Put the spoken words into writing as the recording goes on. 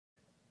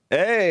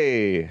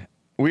Hey,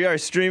 we are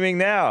streaming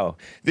now.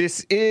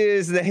 This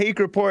is the Hake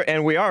Report,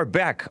 and we are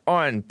back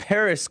on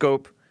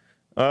Periscope.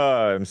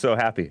 I'm so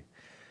happy.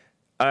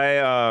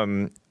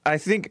 I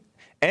think,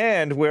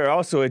 and we're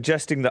also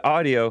adjusting the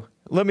audio.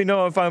 Let me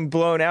know if I'm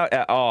blown out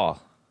at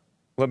all.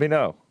 Let me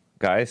know,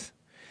 guys.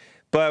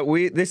 But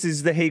this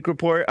is the Hake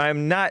Report.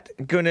 I'm not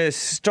gonna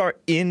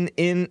start in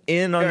on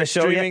the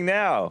show streaming yet.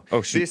 Now.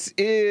 Oh shoot! This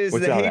is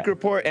the Hake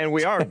Report, and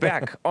we are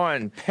back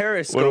on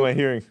Periscope. What am I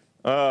hearing?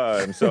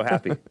 I'm so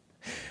happy. That's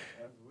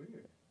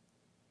weird.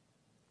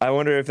 I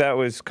wonder if that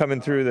was coming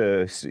through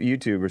the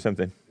YouTube or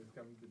something.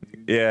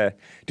 Yeah.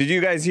 Did you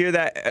guys hear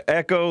that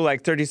echo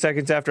like 30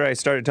 seconds after I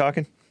started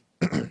talking?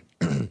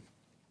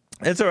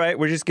 It's all right.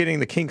 We're just getting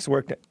the kinks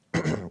worked out.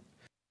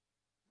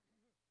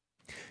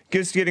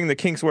 Just getting the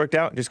kinks worked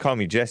out. Just call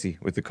me Jesse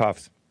with the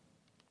coughs.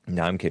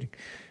 No, I'm kidding.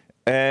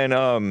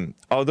 And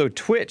although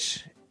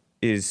Twitch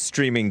is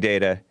streaming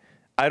data,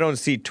 I don't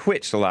see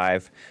Twitch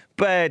live,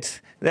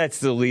 but that's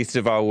the least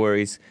of our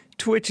worries.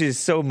 Twitch is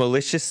so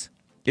malicious.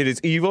 It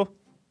is evil.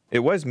 It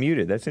was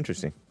muted. That's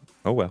interesting.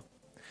 Oh, well.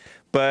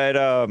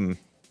 But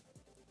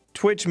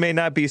Twitch may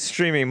not be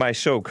streaming my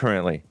show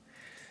currently.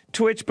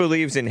 Twitch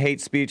believes in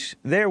hate speech.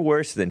 They're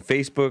worse than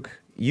Facebook,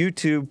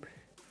 YouTube,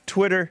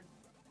 Twitter.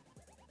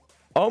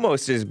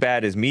 Almost as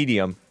bad as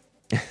Medium.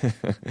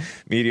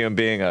 Medium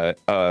being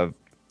a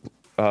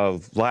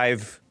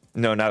live,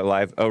 no, not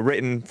live, a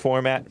written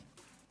format.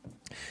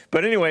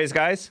 But anyways,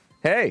 guys,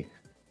 hey.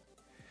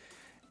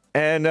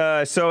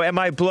 And so am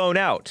I blown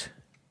out?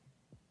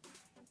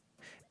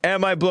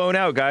 Am I blown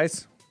out,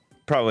 guys?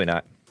 Probably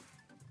not.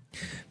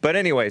 But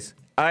anyways,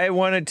 I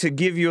wanted to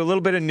give you a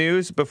little bit of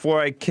news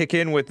before I kick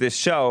in with this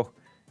show.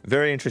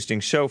 Very interesting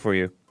show for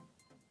you.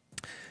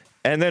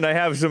 And then I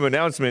have some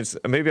announcements.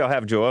 Maybe I'll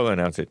have Joel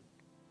announce it,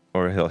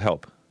 or he'll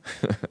help.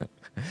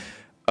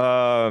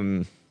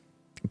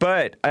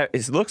 But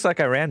it looks like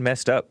Iran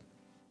messed up.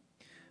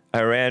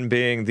 Iran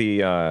being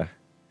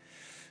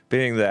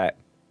that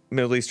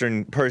Middle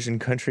Eastern Persian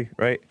country,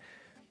 right?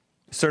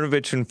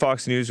 Cernovich and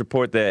Fox News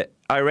report that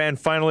Iran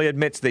finally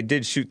admits they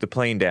did shoot the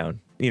plane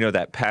down. You know,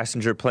 that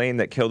passenger plane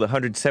that killed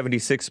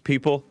 176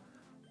 people,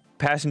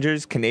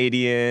 passengers,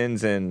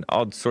 Canadians, and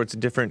all sorts of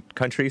different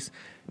countries.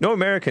 No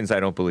Americans, I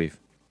don't believe.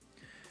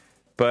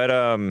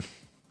 But,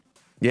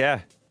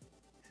 yeah,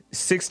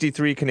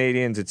 63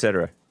 Canadians,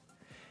 etc.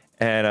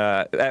 And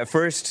at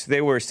first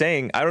they were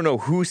saying, I don't know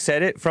who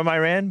said it from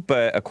Iran,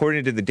 but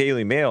according to the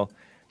Daily Mail,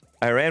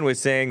 Iran was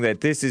saying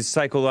that this is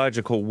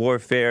psychological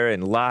warfare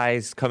and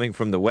lies coming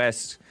from the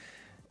West.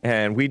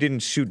 And we didn't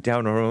shoot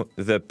down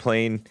the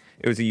plane.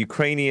 It was a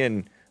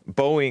Ukrainian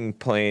Boeing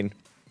plane.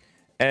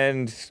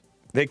 And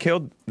they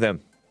killed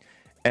them.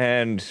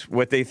 And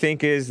what they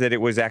think is that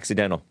it was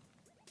accidental.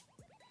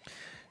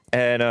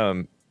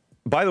 And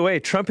by the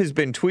way, Trump has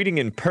been tweeting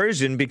in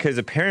Persian because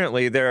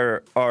apparently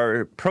there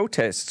are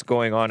protests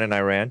going on in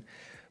Iran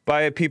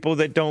by people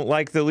that don't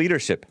like the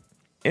leadership.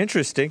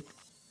 Interesting.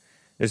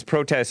 There's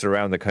protests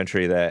around the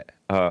country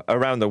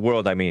around the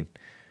world, I mean,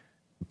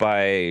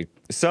 by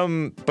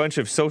some bunch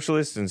of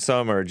socialists, and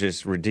some are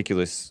just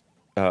ridiculous.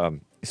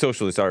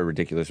 Socialists are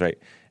ridiculous, right?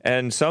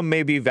 And some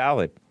may be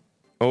valid.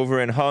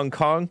 Over in Hong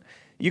Kong,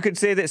 you could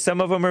say that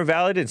some of them are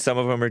valid and some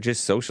of them are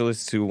just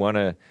socialists who want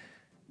to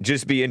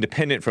just be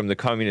independent from the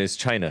communist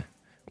China,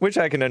 which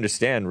I can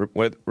understand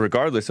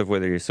regardless of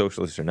whether you're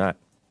socialist or not.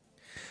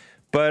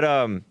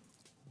 But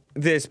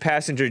this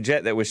passenger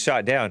jet that was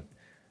shot down,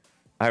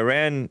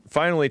 Iran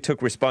finally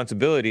took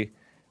responsibility,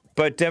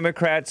 but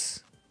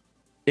Democrats,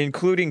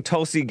 including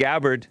Tulsi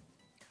Gabbard,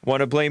 want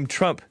to blame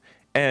Trump.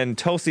 And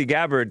Tulsi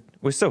Gabbard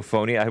was so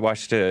phony. I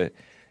watched a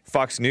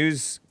Fox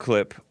News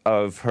clip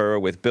of her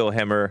with Bill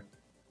Hemmer,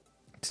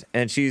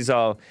 and she's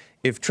all,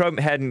 if Trump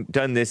hadn't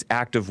done this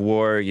act of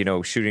war, you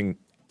know, shooting,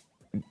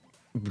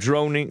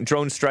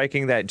 drone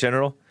striking that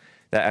general,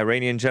 that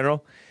Iranian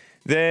general,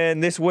 then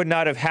this would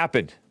not have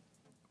happened,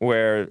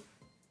 where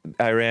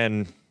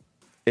Iran,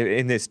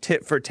 in this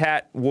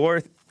tit-for-tat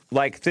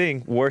war-like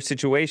thing, war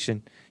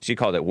situation, she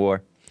called it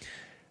war,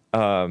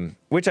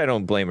 which I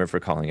don't blame her for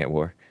calling it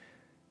war,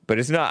 but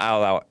it's not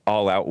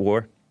all-out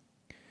war.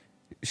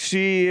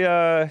 She,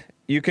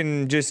 you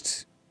can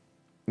just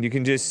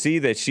see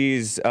that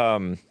she's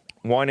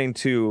wanting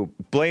to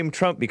blame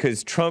Trump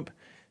because Trump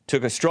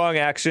took a strong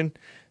action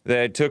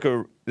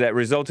that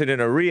resulted in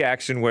a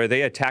reaction where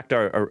they attacked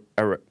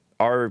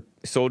our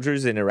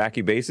soldiers in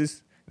Iraqi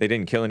bases. They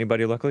didn't kill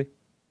anybody, luckily.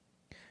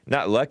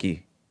 Not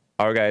lucky.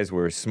 Our guys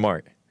were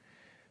smart.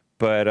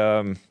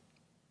 But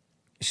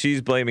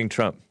she's blaming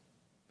Trump.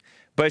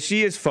 But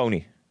she is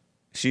phony.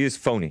 She is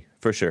phony,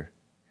 for sure.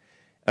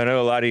 I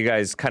know a lot of you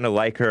guys kind of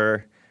like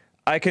her.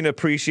 I can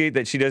appreciate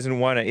that she doesn't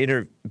want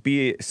to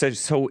be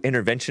so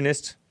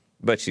interventionist,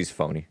 but she's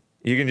phony.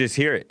 You can just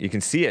hear it. You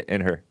can see it in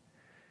her.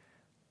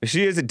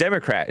 She is a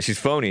Democrat. She's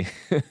phony.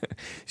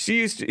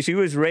 She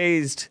was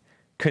raised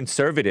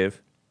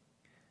conservative.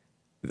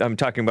 I'm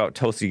talking about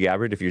Tulsi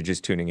Gabbard, if you're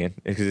just tuning in,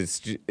 because it's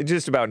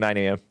just about 9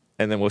 a.m.,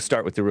 and then we'll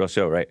start with the real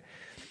show, right?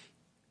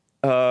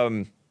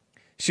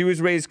 She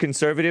was raised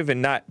conservative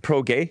and not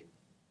pro-gay.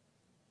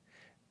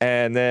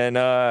 And then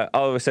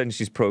all of a sudden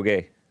she's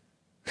pro-gay.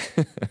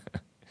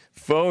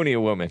 Phony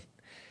woman.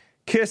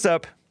 Kiss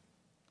up,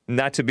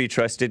 not to be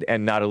trusted,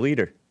 and not a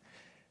leader.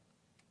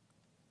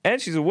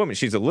 And she's a woman.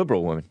 She's a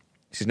liberal woman.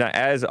 She's not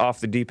as off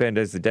the deep end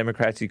as the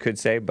Democrats, you could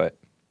say, but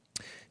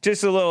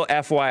just a little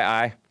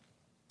FYI.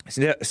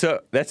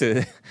 So that's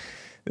a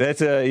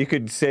you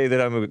could say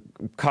that I'm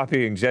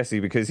copying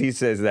Jesse because he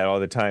says that all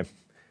the time.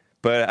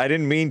 But I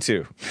didn't mean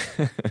to.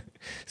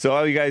 So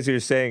all you guys who are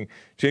saying,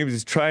 James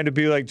is trying to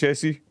be like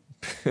Jesse,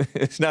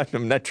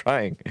 I'm not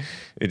trying.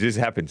 It just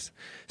happens.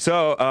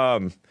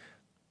 So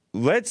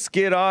let's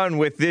get on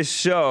with this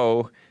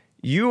show.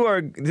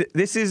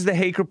 This is the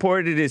Hake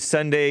Report. It is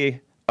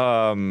Sunday,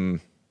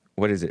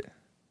 what is it?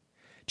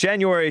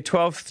 January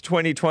 12th,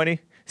 2020.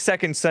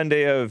 Second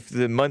Sunday of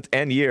the month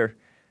and year.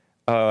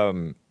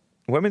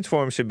 Women's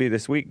Forum should be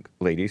this week,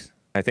 ladies.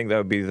 I think that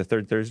would be the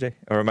third Thursday.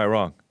 Or am I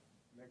wrong?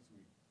 Next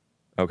week.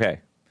 Okay.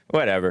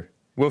 Whatever.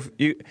 We'll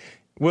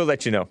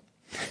let you know.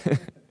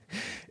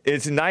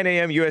 It's 9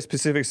 a.m. U.S.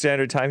 Pacific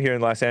Standard Time here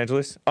in Los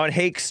Angeles on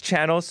Hake's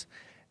channels.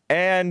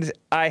 And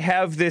I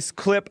have this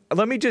clip.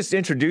 Let me just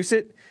introduce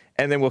it,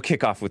 and then we'll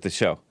kick off with the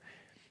show.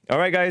 All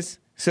right, guys?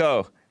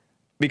 So,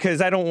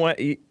 because I don't want...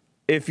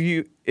 If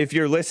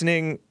you're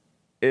listening,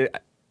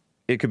 it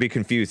could be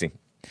confusing.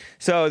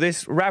 So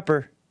this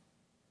rapper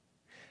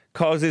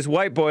calls this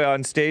white boy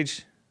on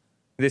stage.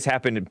 This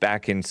happened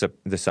back in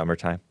the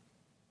summertime.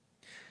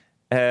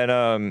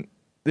 And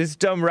this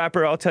dumb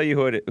rapper, I'll tell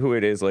you who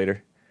it is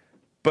later.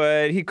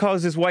 But he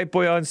calls this white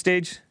boy on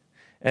stage.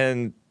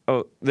 And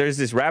there's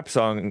this rap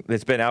song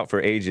that's been out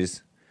for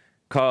ages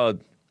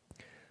called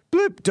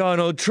Blip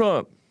Donald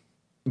Trump.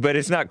 But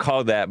it's not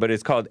called that, but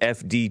it's called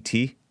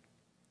FDT.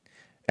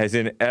 As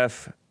in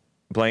F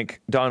blank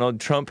Donald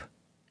Trump.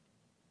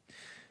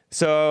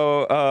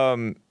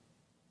 So,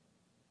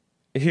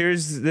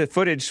 here's the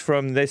footage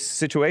from this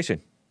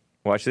situation.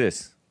 Watch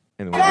this.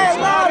 And we'll get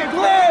started.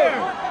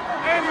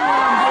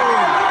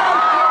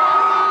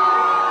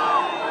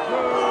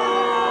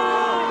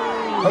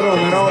 Hold on,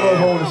 man. I don't know if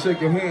I want to shake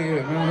your hand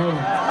yet, man. Hold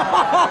on.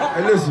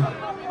 Hey, listen.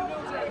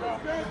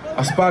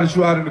 I spotted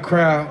you out in the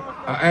crowd.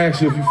 I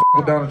asked you if you f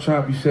with Donald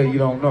Trump. You said you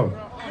don't know.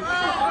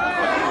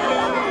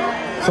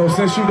 So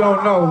since you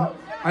don't know,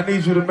 I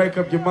need you to make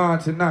up your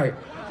mind tonight.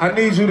 I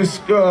need you to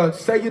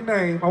say your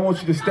name. I want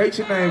you to state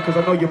your name because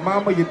I know your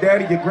mama, your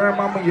daddy, your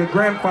grandmama, your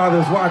grandfather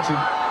is watching.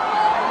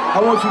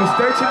 I want you to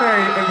state your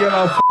name and yell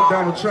out F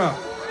Donald Trump.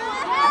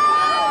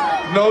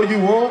 No, you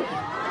won't.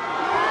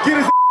 Get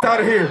his out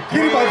of here.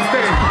 Get him out the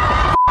stage.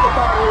 F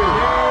out of here.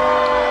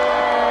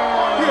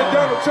 He a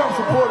Donald Trump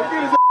supporter.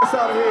 Get his ass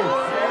out of here.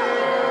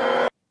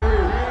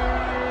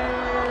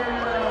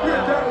 He a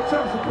Donald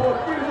Trump supporter.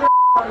 Get his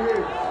ass out of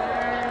here.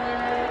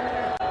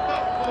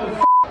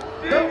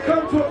 Don't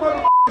come to a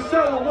motherfucking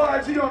show with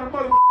YG on a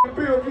motherfucking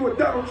bill if you a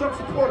Donald Trump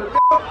supporter.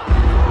 What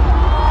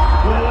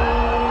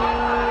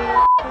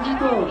are you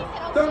doing?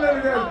 Don't let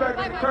his ass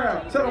back in the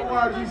crowd. Tell him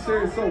YG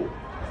said so.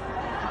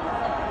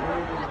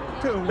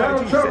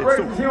 Donald Trump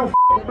racist, he don't f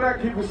with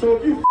black people, so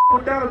if you f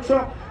with Donald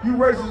Trump, you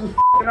racist as f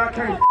and I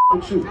can't f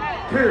with you.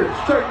 Period.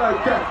 Straight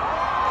like that.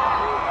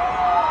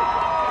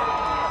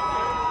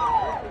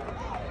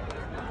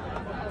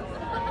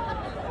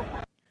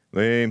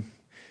 Lame.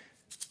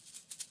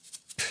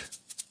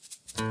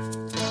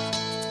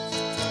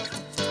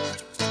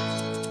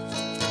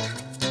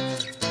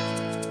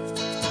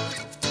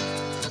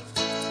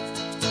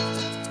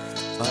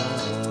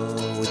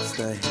 Oh, it's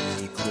the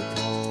Hake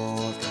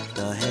Report,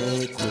 the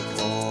Hake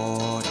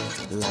Report,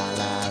 la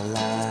la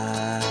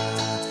la.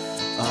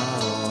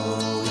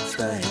 Oh, it's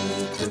the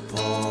Hake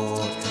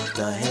Report,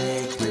 the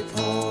Hake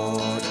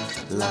Report,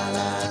 la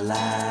la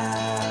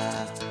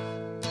la.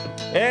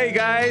 Hey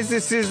guys,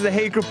 this is the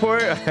Hake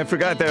Report. I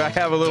forgot that I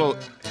have a little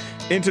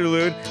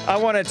interlude. I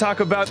want to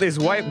talk about this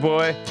white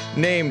boy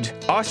named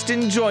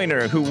Austin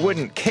Joyner who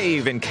wouldn't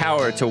cave and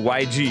cower to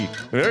YG.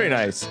 Very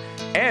nice.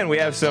 And we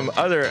have some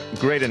other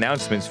great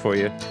announcements for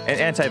you. And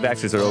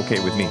anti-vaxxers are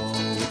okay with me.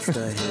 Oh, it's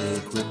the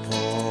Hake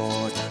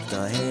Report,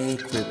 the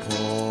Hake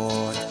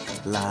Report,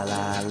 la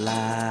la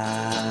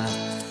la.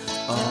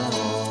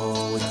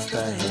 Oh, it's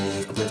the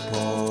Hake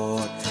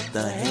Report,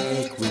 the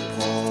Hake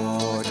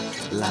Report,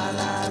 la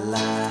la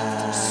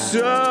la.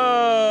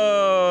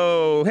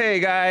 So, hey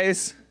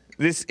guys,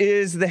 this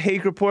is the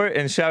Hake Report,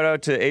 and shout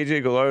out to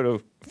AJ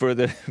Gallardo for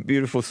the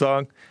beautiful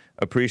song.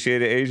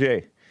 Appreciate it,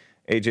 AJ.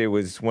 AJ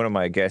was one of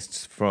my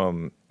guests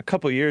from a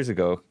couple years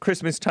ago,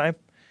 Christmas time,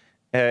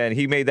 and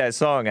he made that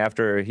song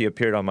after he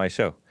appeared on my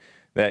show,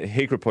 that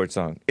Hake Report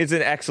song. It's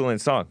an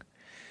excellent song.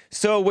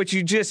 So what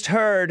you just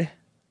heard,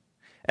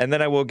 and then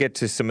I will get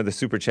to some of the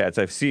super chats.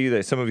 I see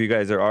that some of you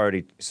guys are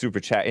already super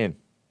chatting.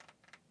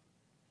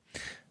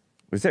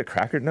 Was that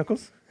Cracker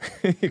Knuckles?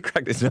 He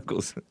cracked his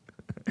knuckles.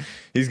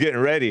 He's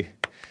getting ready.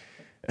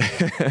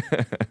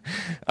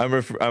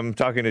 I'm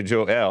talking to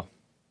Joel.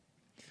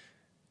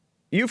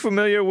 You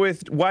familiar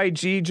with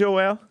YG,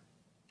 Joel?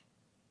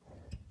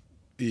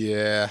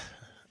 Yeah.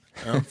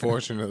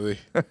 Unfortunately.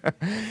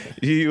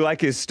 Do you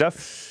like his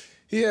stuff?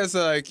 He has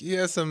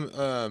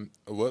some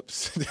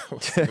whoops.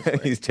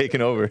 He's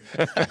taking over.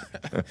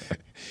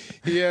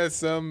 He has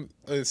some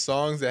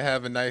songs that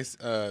have a nice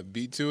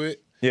beat to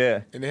it.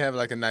 Yeah. And they have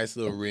like a nice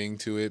little ring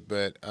to it,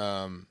 but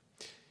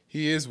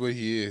he is what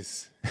he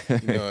is.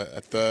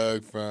 A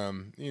thug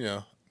from,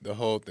 the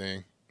whole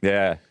thing.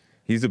 Yeah.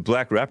 He's a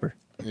black rapper.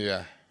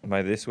 Yeah. Am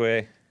I this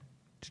way?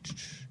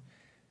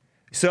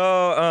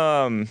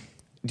 So,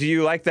 do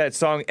you like that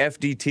song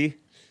FDT?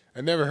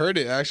 I never heard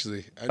it,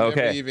 actually.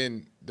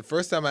 The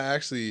first time I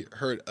actually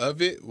heard of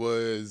it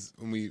was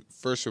when we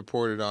first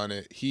reported on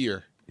it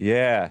here.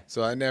 Yeah.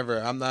 So I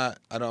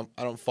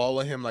don't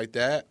follow him like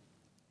that.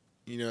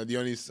 The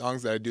only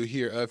songs that I do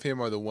hear of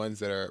him are the ones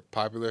that are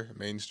popular,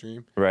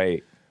 mainstream.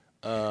 Right.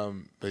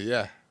 But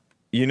yeah.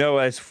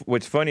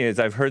 What's funny is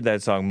I've heard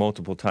that song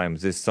multiple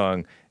times. This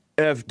song,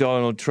 F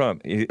Donald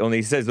Trump. Only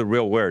he says the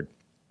real word.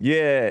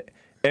 Yeah,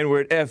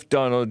 N-word F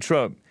Donald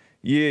Trump.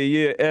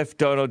 Yeah, F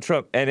Donald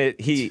Trump. And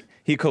he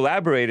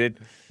collaborated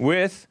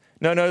with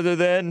none other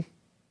than,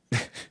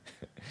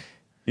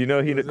 he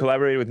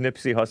collaborated with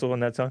Nipsey Hussle on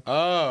that song?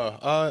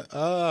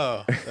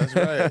 Oh, that's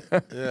right.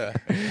 Yeah.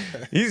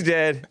 He's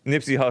dead.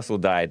 Nipsey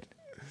Hussle died.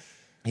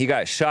 He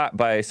got shot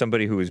by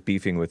somebody who was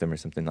beefing with him or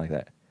something like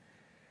that.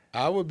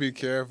 I would be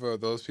careful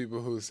of those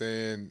people who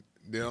saying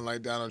they don't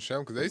like Donald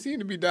Trump because they seem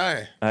to be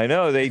dying. I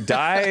know. They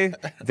die.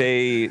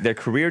 Their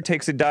career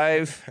takes a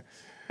dive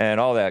and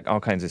all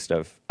kinds of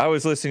stuff. I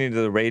was listening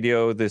to the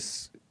radio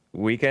this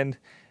weekend,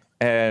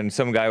 and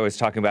some guy was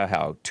talking about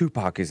how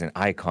Tupac is an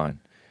icon.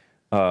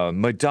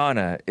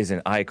 Madonna is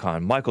an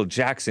icon. Michael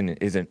Jackson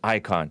is an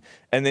icon.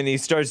 And then he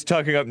starts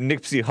talking up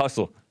Nipsey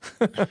Hussle.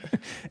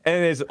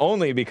 And it's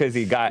only because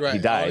he died.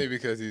 Only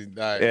because he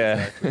died. Yeah.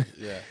 Exactly.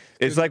 Yeah.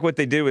 It's like what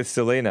they did with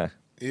Selena.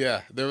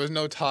 Yeah. There was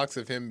no talks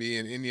of him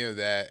being any of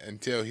that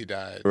until he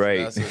died.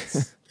 Right. So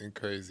that's what's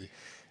crazy.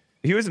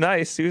 He was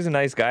nice. He was a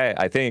nice guy,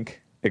 I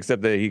think,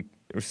 except that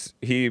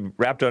he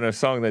rapped on a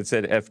song that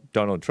said F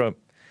Donald Trump.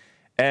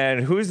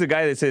 And who's the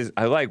guy that says,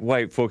 I like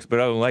white folks, but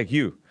I don't like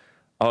you?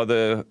 All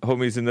the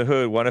homies in the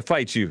hood want to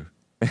fight you.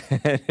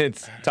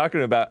 It's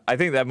talking about, I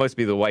think that must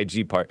be the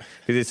YG part,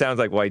 because it sounds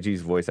like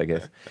YG's voice, I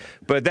guess.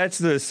 But that's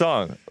the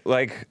song.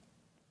 Like,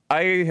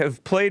 I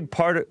have played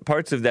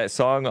parts of that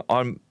song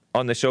on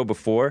the show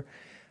before.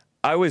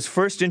 I was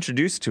first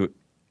introduced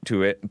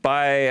to it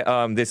by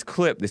this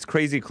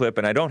crazy clip,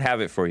 and I don't have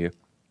it for you,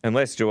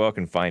 unless Joel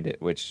can find it,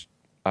 which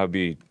I'll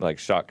be like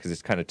shocked because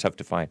it's kind of tough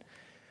to find.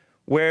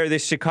 Where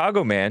this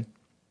Chicago man,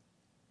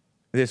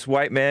 this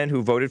white man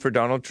who voted for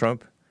Donald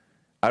Trump,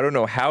 I don't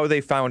know how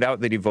they found out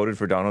that he voted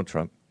for Donald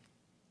Trump,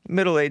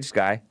 middle-aged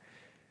guy,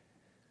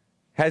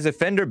 has a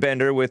fender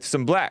bender with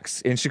some blacks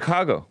in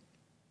Chicago.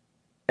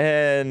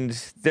 And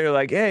they're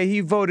like, hey, he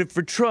voted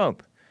for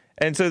Trump.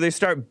 And so they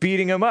start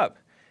beating him up.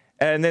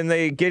 And then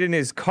they get in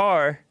his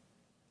car.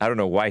 I don't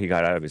know why he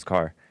got out of his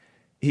car.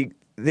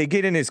 They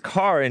get in his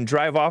car and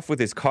drive off with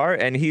his car,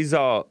 and he's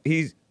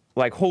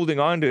like holding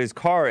on to his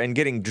car and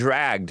getting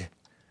dragged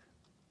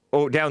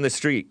down the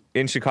street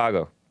in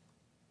Chicago.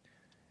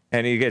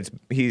 And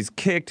he's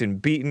kicked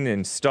and beaten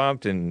and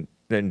stomped and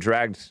then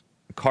dragged,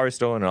 car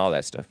stolen and all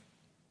that stuff.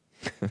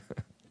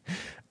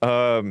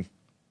 And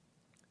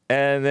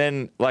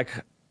then like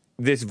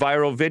this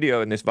viral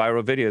video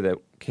that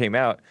came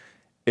out,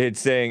 it's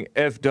saying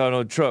F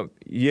Donald Trump.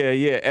 Yeah,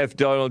 F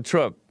Donald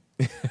Trump.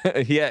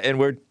 Yeah, and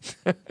we're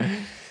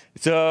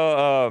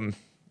so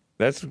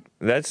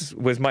that's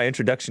was my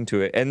introduction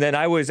to it. And then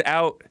I was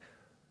out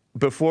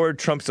before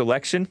Trump's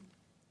election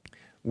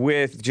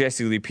with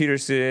Jesse Lee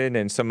Peterson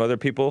and some other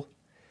people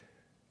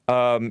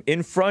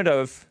in front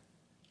of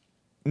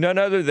none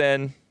other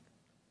than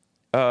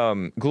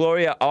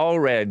Gloria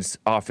Allred's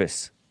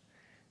office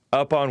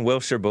up on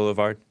Wilshire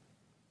Boulevard.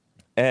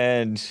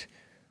 And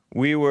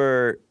we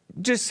were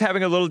just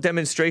having a little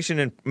demonstration,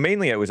 and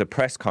mainly it was a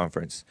press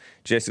conference.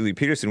 Jesse Lee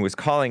Peterson was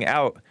calling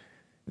out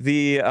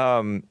the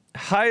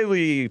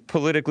highly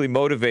politically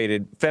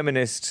motivated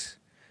feminist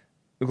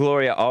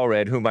Gloria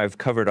Allred, whom I've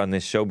covered on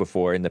this show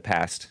before in the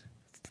past,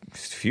 a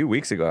few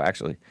weeks ago,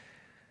 actually.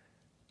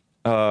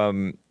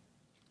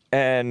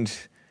 And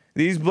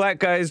these black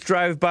guys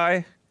drive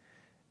by,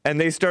 and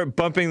they start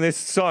bumping this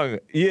song,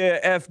 yeah,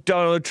 F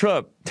Donald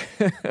Trump.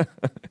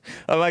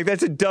 I'm like,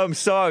 that's a dumb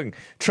song.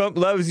 Trump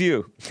loves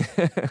you.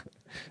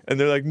 And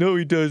they're like, no,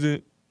 he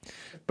doesn't.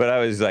 But I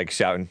was like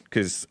shouting,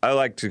 because I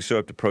like to show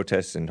up to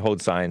protests and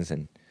hold signs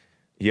and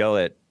yell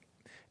at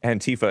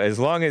Antifa, as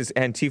long as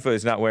Antifa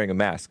is not wearing a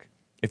mask.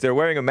 If they're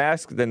wearing a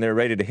mask, then they're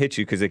ready to hit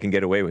you because they can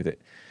get away with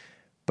it.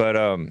 But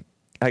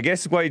I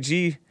guess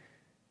YG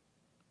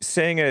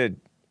sang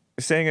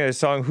a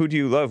song, Who Do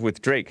You Love,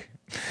 with Drake,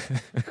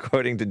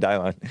 according to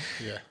Dylon.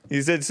 Yeah.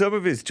 He said some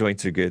of his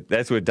joints are good.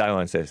 That's what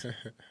Dylon says.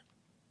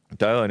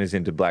 Dylon is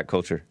into black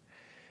culture.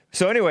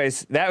 So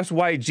anyways, that was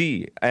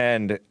YG.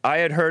 And I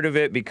had heard of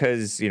it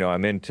because,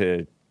 I'm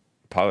into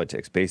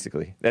politics,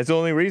 basically. That's the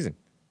only reason.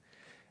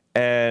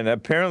 And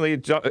apparently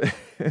Joel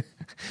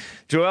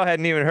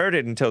hadn't even heard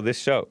it until this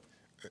show.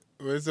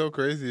 what's so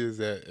crazy is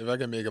that, if I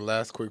can make a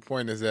last quick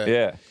point, is that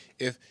Yeah.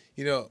 if,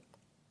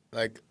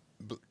 like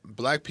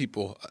black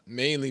people,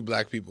 mainly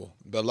black people,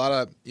 but a lot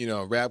of,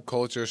 rap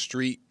culture,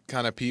 street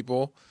kind of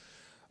people,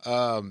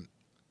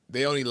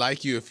 they only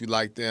like you if you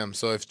like them.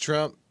 So if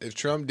Trump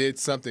did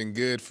something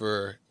good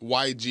for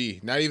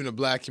YG, not even a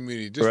black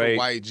community, just Right.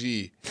 for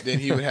YG, then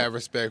he would have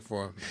respect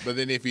for him. But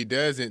then if he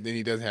doesn't, then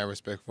he doesn't have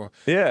respect for him.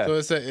 Yeah.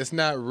 So it's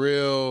not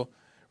real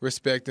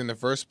respect in the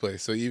first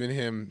place. So even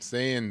him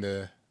saying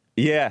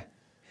Yeah.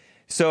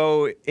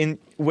 So in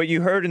what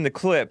you heard in the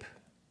clip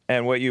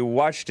and what you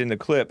watched in the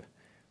clip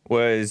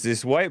was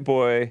this white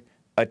boy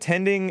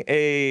attending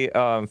a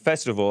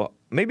festival.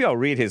 Maybe I'll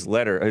read his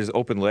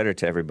open letter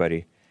to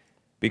everybody,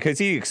 because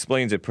he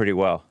explains it pretty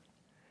well.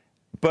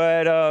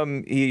 But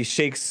he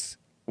shakes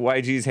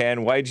YG's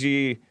hand.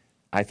 YG,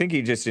 I think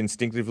he just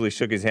instinctively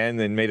shook his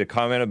hand and made a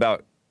comment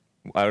about,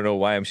 I don't know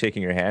why I'm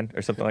shaking your hand,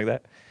 or something like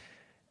that.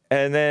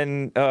 And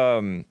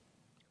then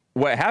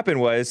what happened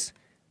was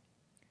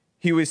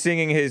he was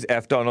singing his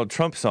F. Donald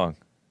Trump song.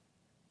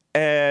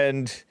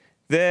 And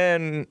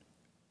then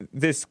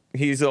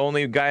he's the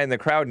only guy in the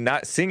crowd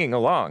not singing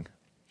along.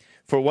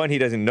 For one, he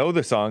doesn't know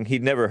the song.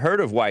 He'd never heard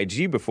of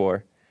YG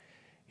before.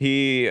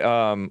 He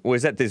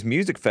was at this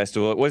music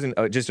festival. It wasn't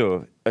just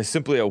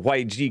simply a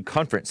YG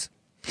conference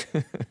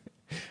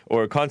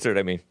or a concert,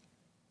 I mean.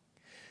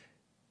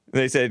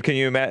 They said,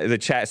 the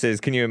chat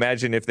says, can you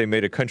imagine if they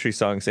made a country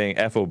song saying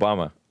F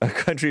Obama? A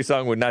country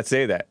song would not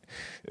say that.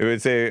 It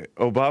would say,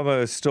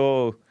 Obama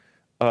stole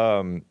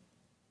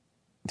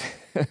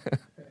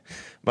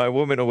my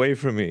woman away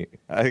from me.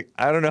 I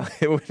don't know.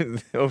 It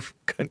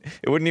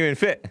wouldn't even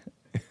fit.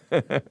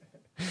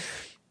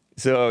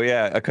 So,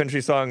 yeah, a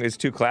country song is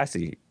too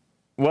classy.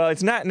 Well,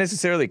 it's not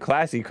necessarily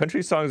classy.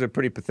 Country songs are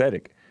pretty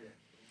pathetic.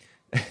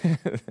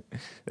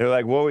 They're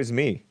like, woe is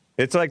me.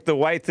 It's like the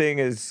white thing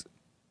is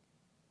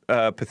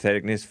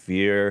patheticness,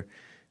 fear,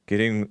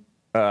 getting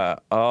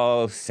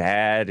all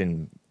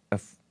sad.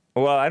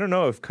 Well, I don't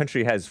know if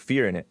country has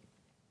fear in it.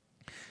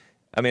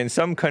 I mean,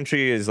 some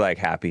country is like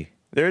happy.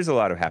 There is a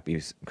lot of happy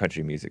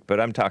country music, but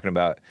I'm talking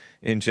about,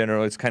 in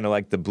general, it's kind of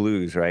like the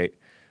blues, right?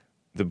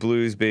 The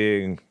blues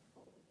being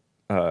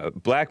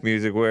black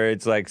music, where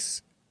it's like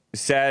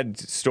sad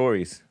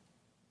stories.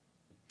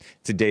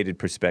 It's a dated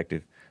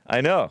perspective.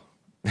 I know,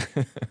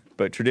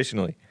 but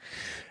traditionally.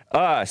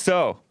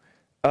 So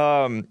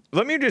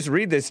let me just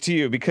read this to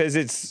you because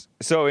it's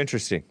so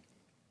interesting.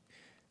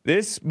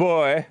 This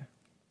boy,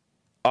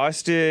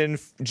 Austin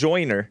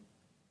Joyner,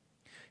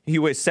 he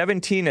was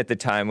 17 at the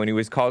time when he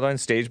was called on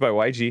stage by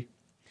YG.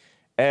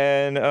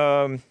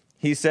 And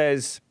he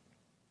says,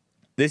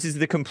 this is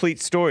the complete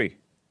story.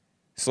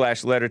 /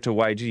 letter to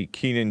YG,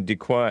 Keenan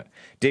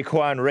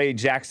Daquan Ray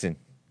Jackson,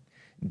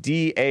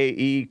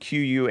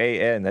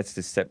 Daequan. That's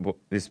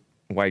this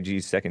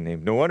YG's second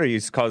name. No wonder he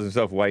calls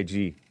himself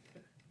YG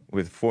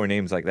with 4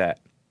 names like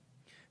that.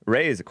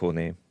 Ray is a cool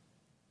name.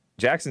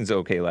 Jackson's an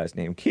okay last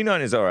name.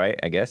 Keenan is all right,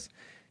 I guess.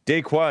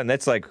 Daquan,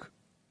 that's like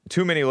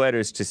too many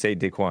letters to say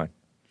Daquan.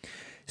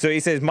 So he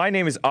says, my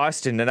name is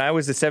Austin, and I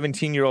was the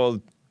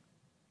 17-year-old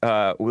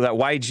that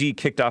YG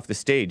kicked off the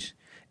stage.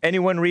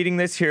 Anyone reading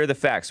this, here are the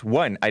facts.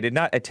 1, I did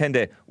not attend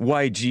a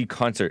YG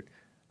concert.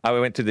 I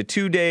went to the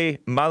 2-day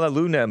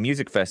Malaluna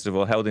Music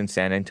Festival held in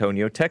San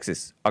Antonio,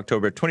 Texas,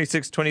 October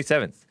 26th,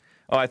 27th.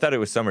 Oh, I thought it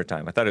was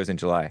summertime. I thought it was in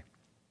July.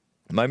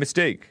 My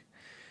mistake.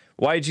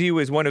 YG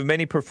was one of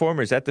many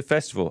performers at the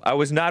festival. I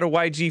was not a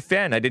YG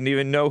fan. I didn't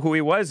even know who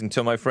he was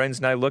until my friends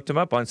and I looked him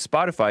up on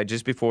Spotify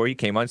just before he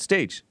came on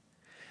stage.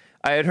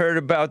 I had heard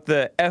about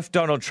the F.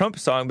 Donald Trump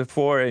song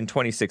before in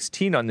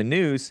 2016 on the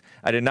news.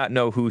 I did not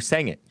know who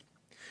sang it.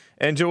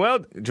 And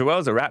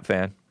Joel's a rap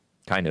fan,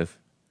 kind of.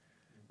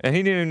 And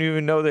he didn't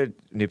even know that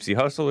Nipsey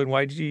Hussle and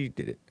YG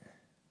did it.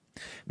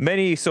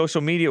 Many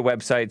social media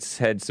websites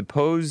had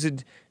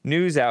supposed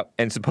news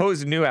outlets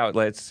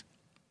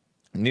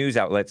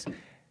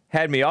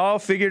had me all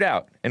figured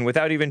out, and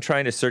without even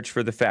trying to search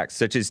for the facts,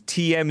 such as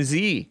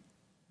TMZ.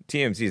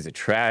 TMZ is a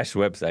trash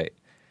website.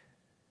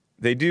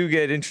 They do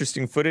get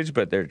interesting footage,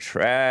 but they're a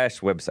trash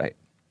website.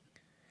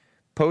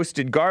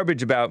 Posted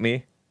garbage about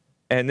me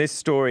and this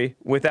story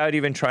without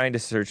even trying to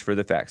search for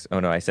the facts. Oh,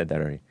 no, I said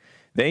that already.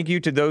 Thank you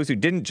to those who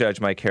didn't judge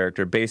my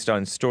character based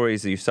on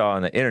stories that you saw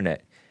on the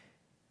internet.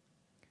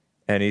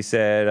 And he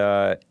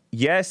said,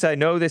 yes, I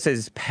know this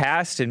has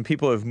passed and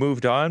people have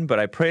moved on, but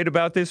I prayed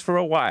about this for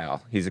a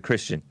while. He's a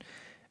Christian,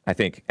 I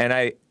think. And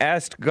I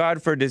asked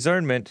God for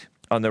discernment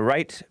on the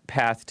right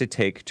path to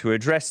take to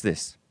address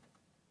this.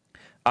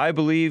 I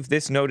believe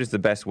this note is the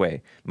best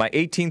way. My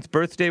 18th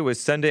birthday was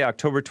Sunday,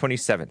 October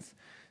 27th.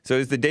 So it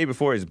was the day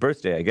before his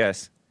birthday, I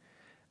guess.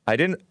 I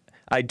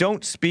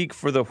don't speak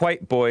for the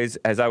white boys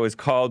as I was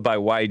called by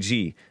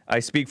YG. I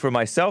speak for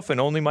myself and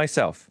only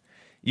myself.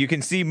 You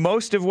can see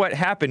most of what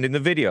happened in the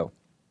video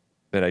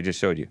that I just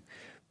showed you.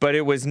 But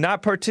I was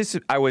not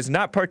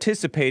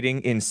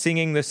participating in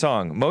singing the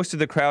song. Most of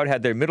the crowd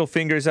had their middle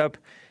fingers up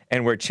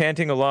and were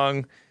chanting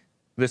along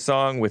the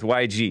song with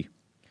YG.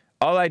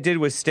 All I did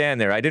was stand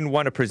there. I didn't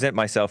want to present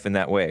myself in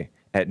that way.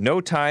 At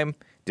no time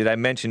did I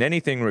mention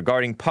anything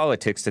regarding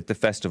politics at the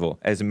festival.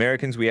 As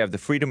Americans, we have the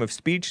freedom of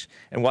speech,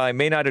 and while I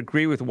may not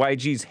agree with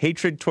YG's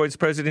hatred towards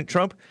President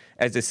Trump,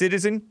 as a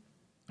citizen,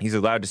 he's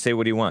allowed to say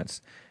what he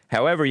wants.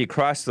 However, he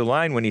crossed the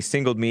line when he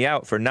singled me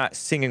out for not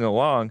singing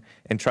along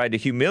and tried to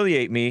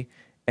humiliate me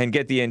and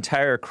get the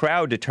entire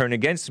crowd to turn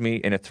against me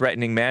in a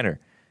threatening manner.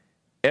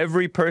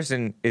 Every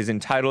person is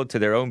entitled to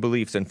their own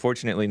beliefs.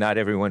 Unfortunately, not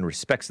everyone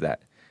respects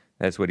that.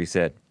 That's what he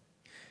said.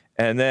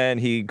 And then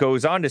he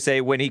goes on to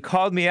say, when he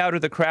called me out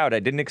of the crowd, I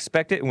didn't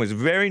expect it and was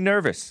very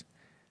nervous.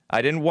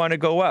 I didn't want to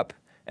go up,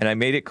 and I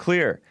made it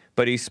clear.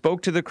 But he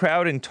spoke to the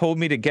crowd and told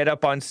me to get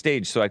up on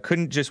stage, so I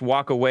couldn't just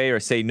walk away or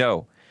say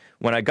no.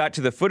 When I got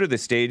to the foot of the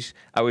stage,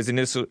 I was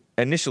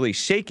initially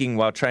shaking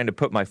while trying to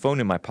put my phone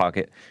in my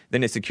pocket.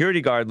 Then a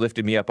security guard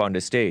lifted me up onto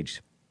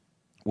stage.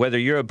 Whether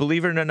you're a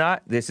believer or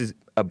not, this is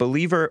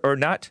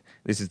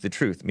the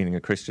truth, meaning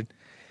a Christian.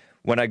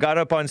 When I got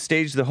up on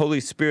stage, the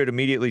Holy Spirit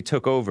immediately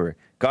took over.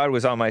 God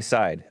was on my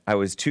side. I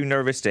was too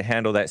nervous to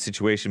handle that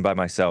situation by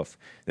myself.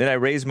 Then I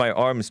raised my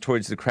arms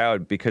towards the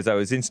crowd because I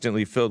was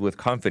instantly filled with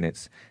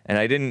confidence, and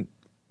I didn't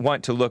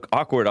want to look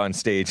awkward on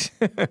stage.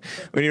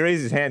 When he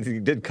raised his hands, he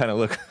did kind of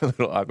look a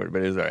little awkward,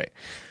 but it was all right.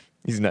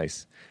 He's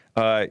nice.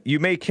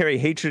 You may carry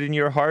hatred in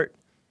your heart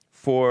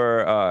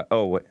for,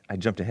 I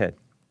jumped ahead.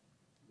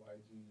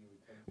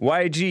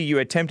 YG, you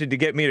attempted to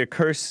get me to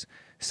curse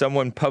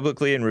someone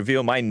publicly and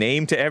reveal my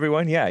name to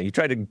everyone? Yeah, you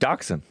tried to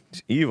dox him.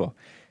 It's evil.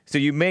 So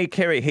you may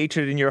carry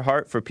hatred in your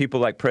heart for people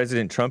like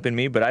President Trump and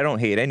me, but I don't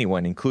hate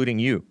anyone, including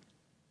you.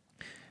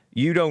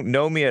 You don't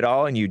know me at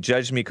all, and you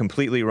judged me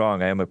completely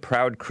wrong. I am a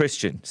proud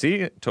Christian.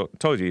 See,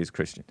 told you he's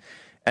Christian.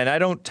 And I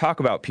don't talk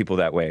about people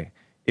that way.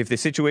 If the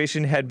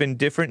situation had been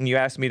different and you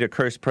asked me to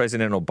curse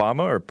President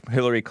Obama or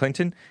Hillary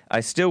Clinton, I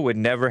still would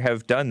never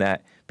have done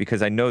that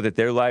because I know that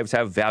their lives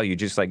have value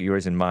just like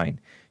yours and mine.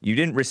 You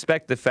didn't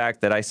respect the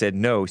fact that I said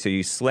no, so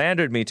you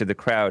slandered me to the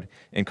crowd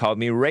and called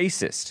me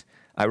racist.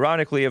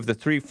 Ironically, of the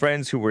 3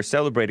 friends who were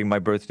celebrating my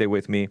birthday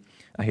with me,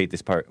 I hate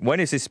this part, one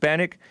is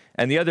Hispanic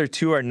and the other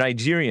 2 are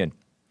Nigerian,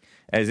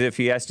 as if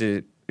he has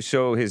to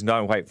show his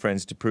non-white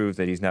friends to prove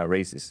that he's not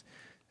racist.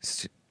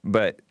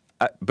 But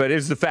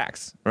it's the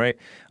facts, right?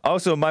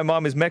 Also, my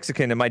mom is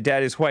Mexican and my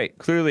dad is white.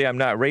 Clearly, I'm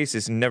not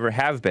racist and never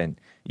have been.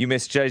 You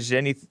misjudged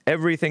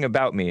everything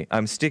about me.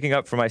 I'm sticking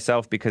up for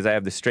myself because I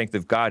have the strength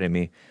of God in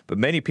me. But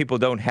many people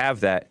don't have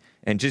that.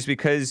 And just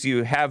because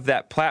you have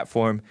that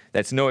platform,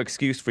 that's no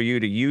excuse for you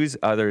to use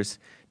others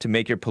to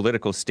make your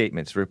political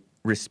statements.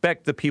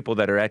 Respect the people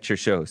that are at your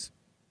shows.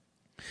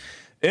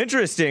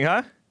 Interesting,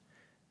 huh?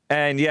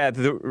 And yeah,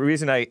 the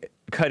reason I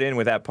cut in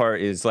with that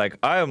part is like,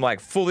 I am like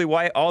fully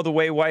white, all the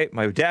way white.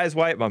 My dad's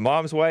white, my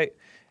mom's white,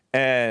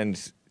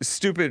 and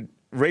stupid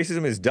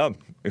racism is dumb.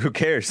 Who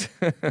cares?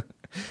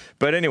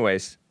 But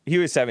anyways, he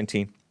was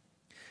 17.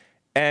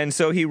 And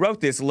so he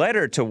wrote this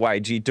letter to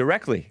YG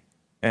directly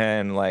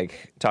and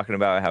like talking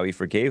about how he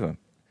forgave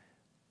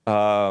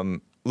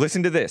him.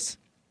 Listen to this.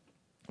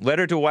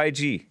 Letter to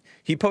YG.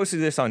 He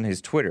posted this on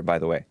his Twitter, by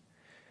the way.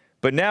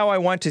 But now I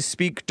want to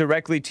speak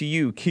directly to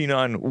you,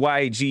 Keenan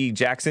YG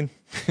Jackson.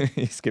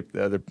 He skipped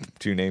the other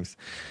 2 names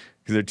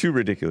because they're too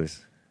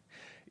ridiculous.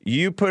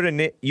 You put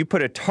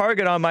a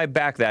target on my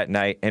back that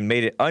night and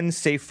made it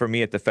unsafe for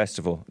me at the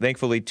festival.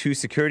 Thankfully, 2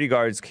 security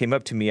guards came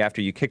up to me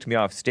after you kicked me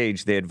off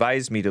stage. They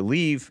advised me to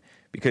leave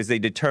because they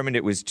determined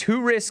it was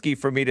too risky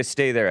for me to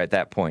stay there at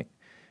that point.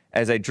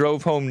 As I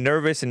drove home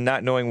nervous and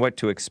not knowing what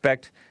to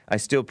expect, I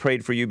still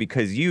prayed for you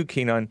because you,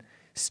 Keenan,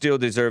 still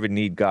deserve and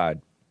need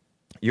God.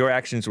 Your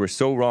actions were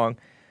so wrong,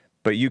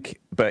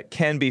 but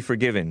can be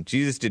forgiven.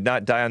 Jesus did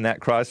not die on that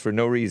cross for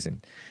no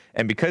reason.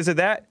 And because of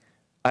that,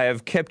 I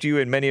have kept you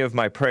in many of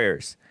my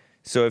prayers.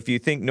 So if you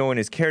think no one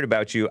has cared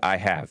about you, I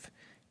have.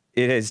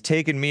 It has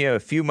taken me a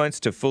few months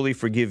to fully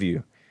forgive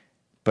you,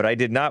 but I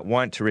did not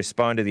want to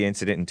respond to the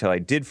incident until I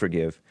did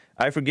forgive.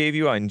 I forgave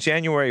you on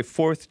January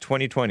 4th,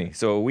 2020,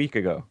 so a week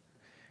ago.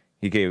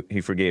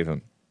 He forgave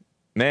him.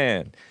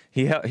 Man,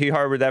 he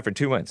harbored that for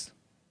 2 months.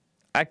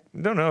 I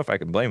don't know if I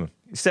can blame him.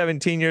 He's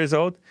 17 years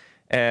old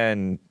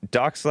and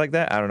doxxed like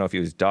that. I don't know if he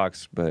was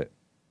doxxed, but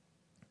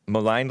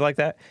maligned like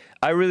that.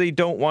 I really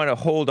don't want to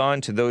hold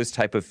on to those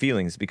type of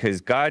feelings because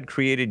God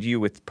created you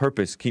with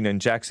purpose, Keenan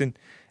Jackson,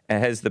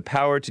 and has the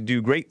power to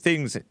do great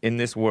things in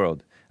this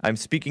world. I'm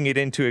speaking it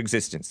into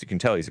existence. You can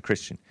tell he's a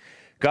Christian.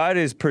 God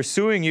is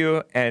pursuing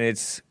you, and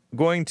it's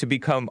going to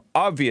become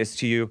obvious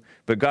to you,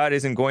 but God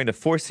isn't going to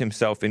force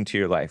himself into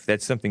your life.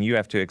 That's something you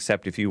have to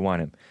accept if you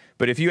want him.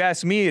 But if you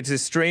ask me, it's a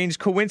strange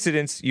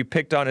coincidence you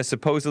picked on a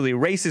supposedly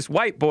racist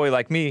white boy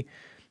like me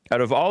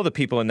out of all the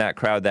people in that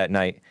crowd that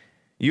night.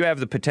 You have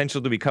the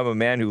potential to become a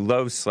man who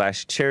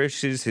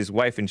loves/cherishes his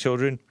wife and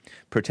children,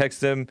 protects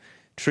them,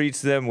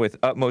 treats them with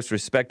utmost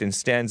respect, and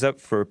stands up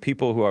for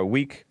people who are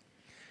weak.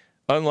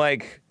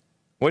 Unlike,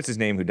 what's his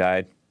name who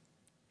died?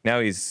 Now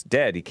he's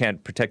dead. He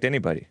can't protect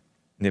anybody.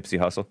 Nipsey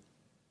Hussle.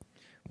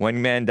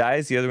 One man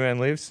dies, the other man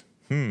lives.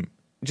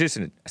 Just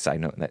a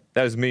side note.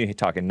 That was me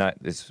talking, not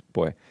this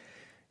boy.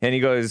 And he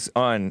goes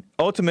on,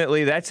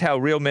 ultimately, that's how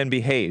real men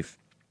behave.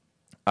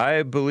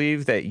 I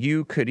believe that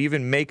you could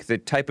even make the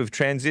type of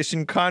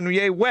transition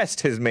Kanye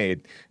West has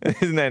made.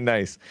 Isn't that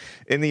nice?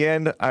 In the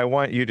end, I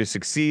want you to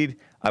succeed.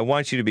 I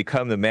want you to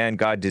become the man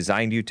God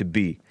designed you to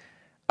be.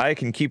 I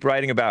can keep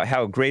writing about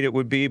how great it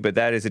would be, but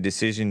that is a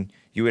decision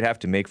you would have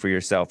to make for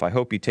yourself. I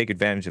hope you take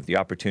advantage of the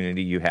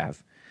opportunity you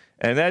have.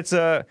 And that's,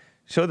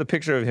 show the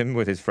picture of him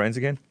with his friends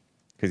again.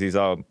 Because he's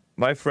all,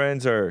 my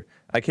friends are,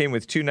 I came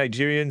with 2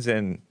 Nigerians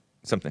and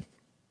something.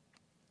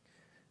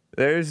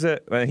 There's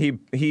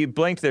he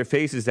blanked their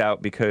faces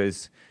out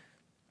because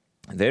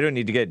they don't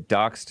need to get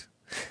doxxed.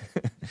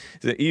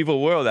 It's an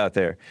evil world out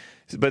there.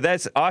 But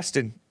that's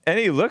Austin. And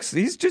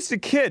he's just a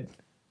kid.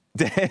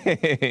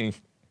 Dang.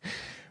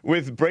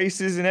 With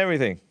braces and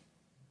everything.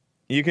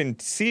 You can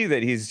see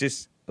that he's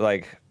just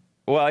like,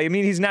 well, I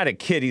mean, he's not a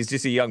kid. He's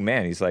just a young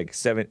man. He's like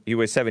he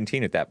was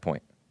 17 at that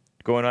point,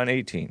 going on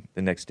 18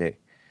 the next day.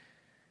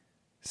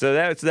 So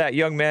that's that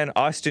young man,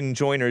 Austin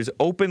Joyner's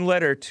open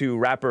letter to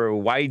rapper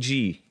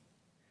YG.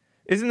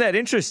 Isn't that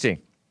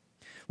interesting?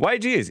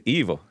 YG is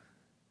evil.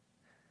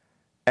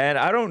 And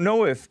I don't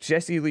know if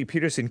Jesse Lee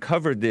Peterson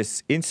covered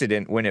this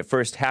incident when it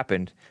first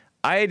happened.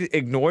 I had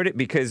ignored it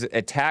because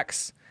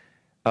attacks,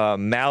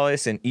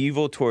 malice and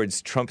evil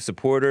towards Trump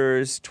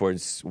supporters,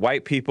 towards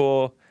white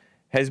people,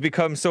 has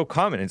become so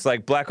common. It's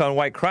like black on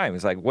white crime.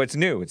 It's like, what's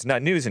new? It's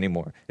not news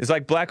anymore. It's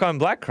like black on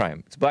black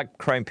crime. It's black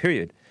crime,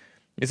 period.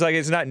 It's like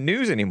it's not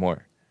news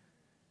anymore.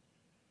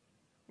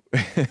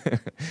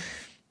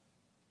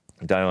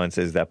 Dylan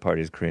says that part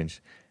is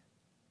cringe.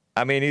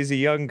 I mean, he's a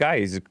young guy.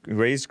 He's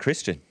raised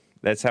Christian.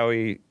 That's how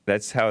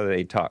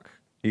they talk.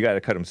 You got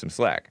to cut him some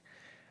slack.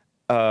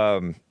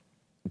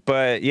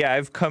 But yeah,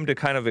 I've come to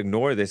kind of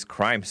ignore this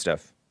crime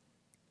stuff.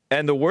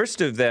 And the worst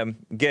of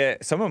them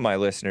get some of my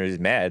listeners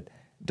mad.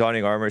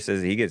 Dawning Armor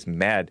says he gets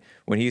mad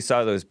when he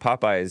saw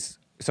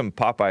some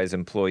Popeyes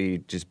employee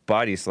just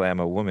body slam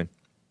a woman,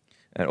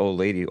 an old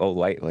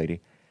white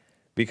lady,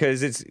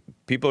 because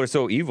people are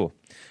so evil.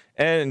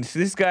 And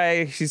this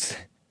guy,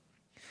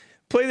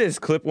 play this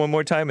clip one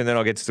more time and then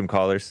I'll get to some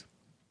callers.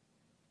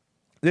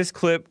 This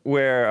clip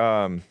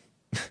where,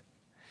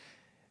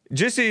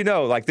 just so you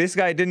know, like this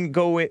guy didn't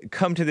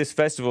come to this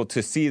festival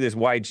to see this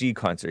YG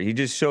concert. He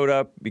just showed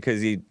up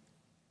because he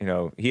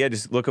had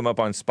to look him up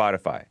on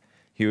Spotify.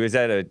 He was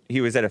at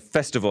a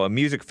festival, a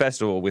music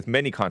festival with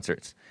many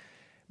concerts.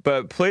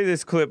 But play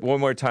this clip one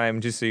more time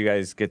just so you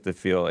guys get the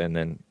feel, and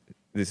then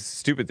the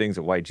stupid things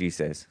that YG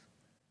says.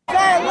 Say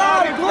it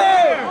loud and clear!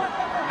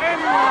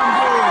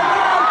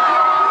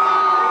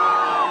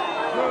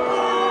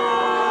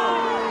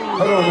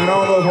 Hold on, man. I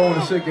don't know if I want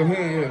to shake your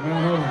hand yet,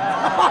 man. Hold on.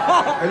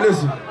 Hey,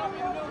 listen.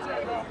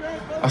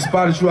 I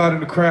spotted you out in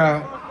the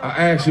crowd.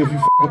 I asked you if you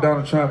f*** with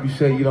Donald Trump. You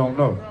say you don't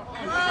know.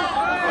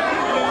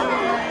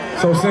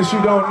 So since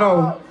you don't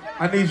know,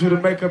 I need you to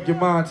make up your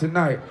mind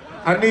tonight.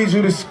 I need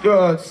you to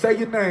say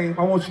your name.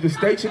 I want you to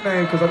state your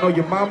name because I know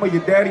your mama,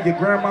 your daddy, your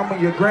grandmama,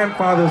 your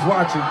grandfather is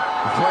watching.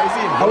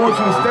 I want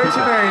you to state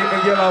your name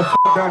and yell out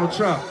 "F Donald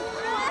Trump."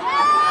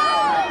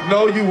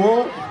 No, you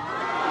won't.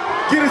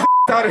 Get his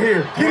out of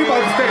here. Get him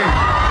out the stage.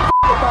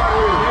 F out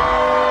of here.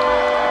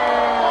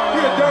 He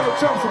a Donald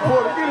Trump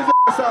supporter. Get his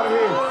ass out of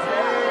here.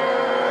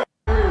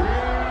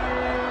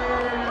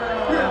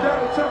 He a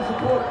Donald Trump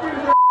supporter. Get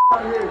his ass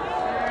out of here.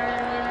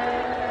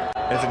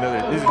 This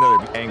is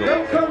another angle.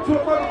 Don't come to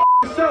a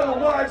motherfucking show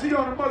with YG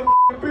on a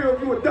motherfucking bill if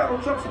you a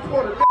Donald Trump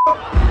supporter, nigga.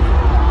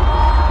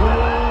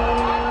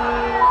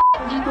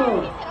 What you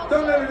doing?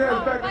 Don't let his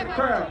ass back in the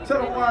crowd.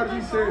 Tell him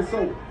YG said so.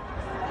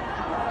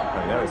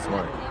 Oh, that was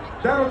smart.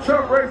 Donald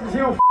Trump racist, he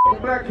don't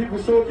with black people,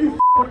 so if you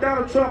with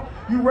Donald Trump,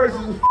 you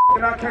racist as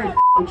and I can't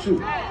with you.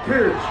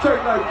 Period.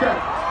 Straight like that.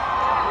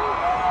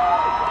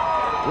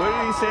 What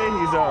did he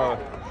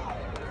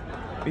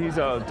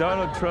say?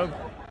 Donald Trump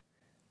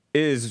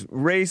is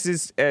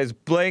racist as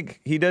blank.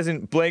 He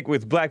doesn't blank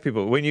with black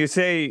people. When you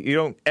say you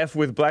don't F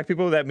with black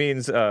people, that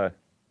means, why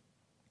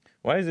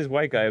is this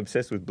white guy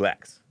obsessed with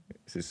blacks?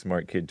 This is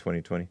Smart Kid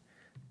 2020.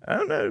 I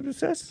don't know,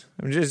 obsessed.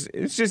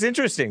 It's just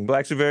interesting.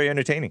 Blacks are very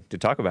entertaining to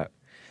talk about.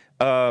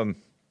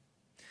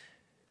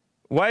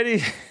 Why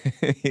did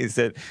he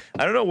said,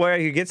 I don't know where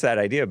he gets that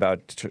idea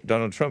about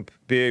Donald Trump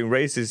being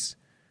racist.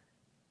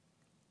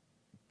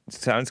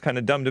 Sounds kind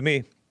of dumb to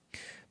me.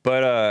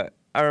 But,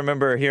 I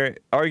remember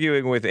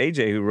arguing with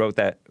AJ, who wrote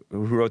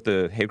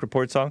the Hake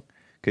Report song,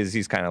 because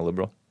he's kind of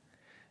liberal,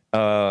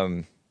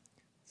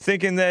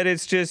 thinking that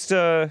it's just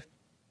that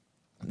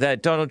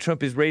Donald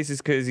Trump is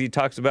racist because he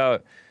talks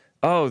about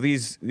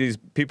these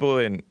people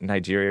in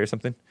Nigeria or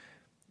something.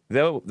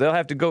 They'll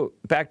have to go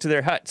back to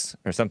their huts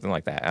or something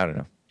like that. I don't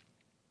know.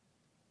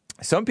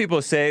 Some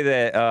people say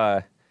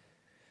that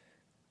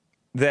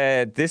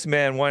that this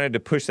man wanted to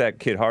push that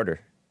kid harder.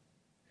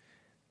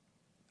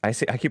 I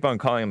keep on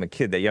calling him a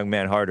kid, that young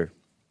man, harder.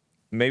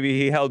 Maybe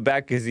he held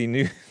back because he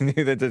knew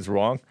that that's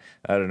wrong.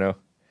 I don't know.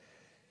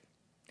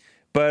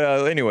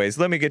 But anyways,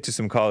 let me get to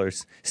some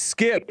callers.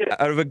 Skip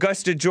out of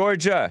Augusta,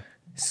 Georgia.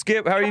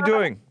 Skip, how are you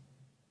doing?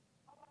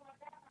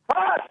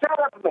 Shut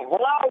up.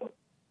 Hello?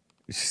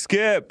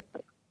 Skip.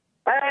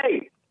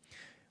 Hey.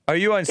 Are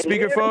you on Can you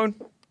hear me? speakerphone?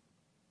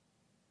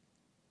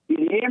 Can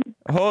you hear me?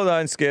 Hold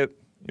on, Skip.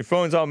 Your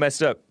phone's all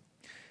messed up.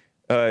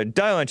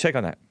 Dial and check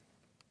on that.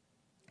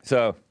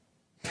 So,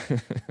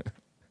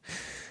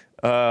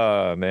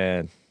 oh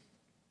man.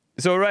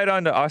 So right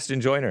on to Austin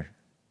Joyner.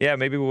 Yeah,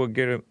 maybe we'll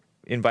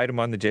invite him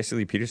on the Jesse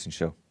Lee Peterson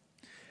show.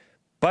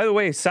 By the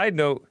way, side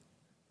note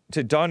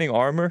to Donning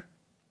Armour.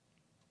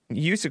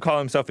 He used to call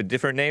himself a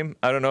different name.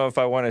 I don't know if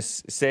I want to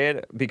say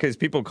it because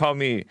people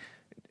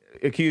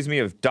accuse me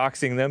of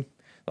doxing them.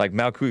 Like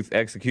Malkuth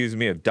X accused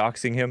me of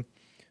doxing him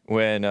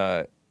when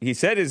he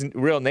said his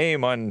real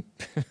name on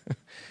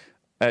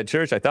at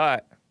church, I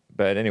thought.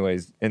 But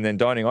anyways, and then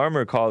Donning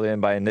Armour called in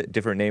by a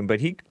different name,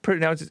 but he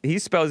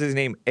spells his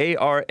name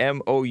Armour.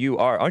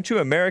 Aren't you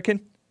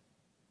American?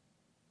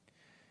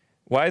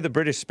 Why the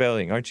British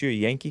spelling? Aren't you a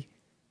Yankee?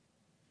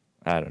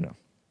 I don't know.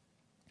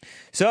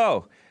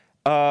 So,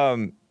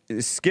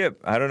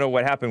 Skip, I don't know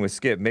what happened with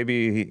Skip.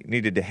 Maybe he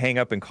needed to hang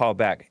up and call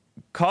back.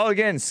 Call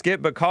again,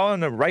 Skip, but call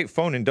on the right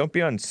phone and don't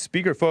be on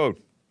speakerphone.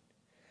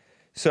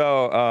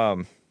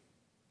 So,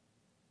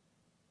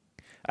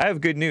 I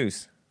have good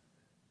news.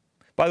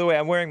 By the way,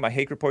 I'm wearing my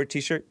Hake Report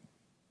t-shirt.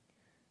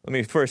 Let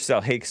me first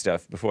sell Hake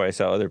stuff before I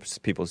sell other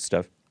people's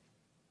stuff.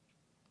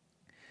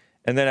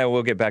 And then I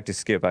will get back to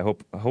Skip.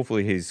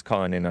 Hopefully he's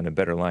calling in on a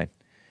better line.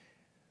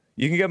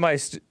 You can get my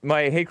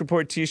Hake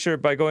Report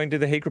t-shirt by going to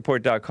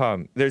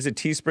thehakereport.com. There's a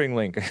Teespring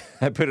link.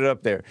 I put it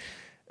up there.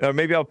 Or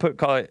maybe I'll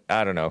call it,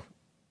 I don't know.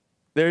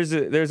 There's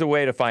a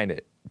way to find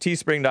it.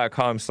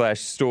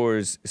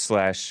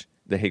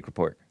 teespring.com/stores/the Hake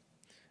Report.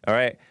 All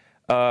right.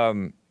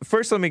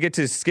 First, let me get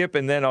to Skip,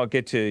 and then I'll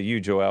get to you,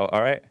 Joel.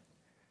 All right?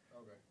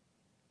 Okay.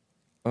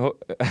 Oh,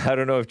 I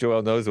don't know if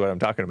Joel knows what I'm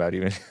talking about,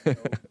 even.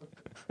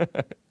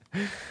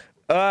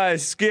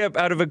 Skip,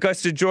 out of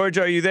Augusta,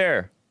 Georgia, are you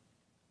there?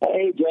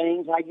 Hey,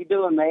 James. How you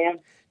doing, man?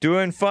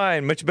 Doing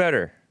fine. Much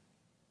better.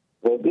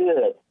 Well,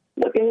 good.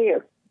 Look at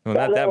here. Well,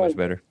 not that much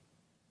better.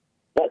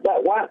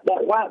 That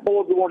white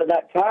boy going to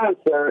that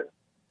concert,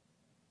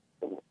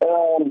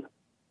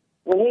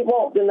 when he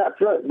walked in that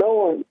front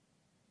door,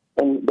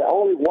 and the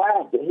only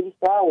white that he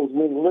saw was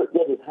when he looked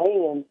at his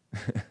hands,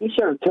 he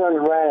should have turned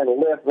around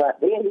and left right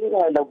then. He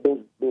didn't have no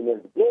business being there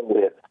to begin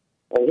with.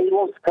 And he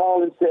wants to call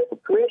himself a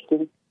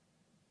Christian,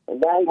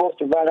 and now he wants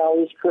to write all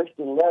these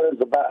Christian letters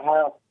about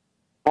how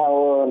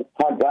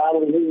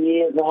godly he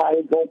is and how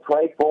he's going to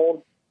pray for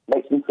him.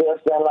 Makes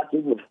himself sound like he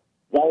was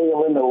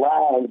Daniel in the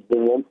lion's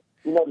den.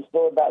 You know the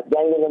story about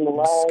Daniel in the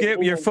lion's den?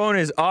 Skip, your phone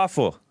is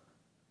awful.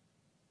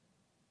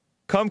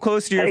 Come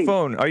close to your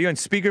phone. Are you on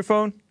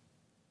speakerphone?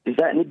 Is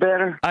that any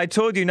better? I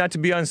told you not to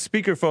be on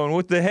speakerphone.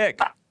 What the heck?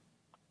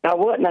 I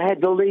wasn't. I had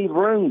to leave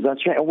rooms. I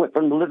went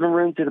from the living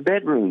room to the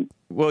bedroom.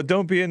 Well,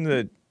 don't be in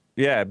the...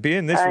 Yeah, be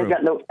in this room.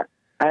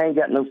 I ain't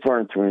got no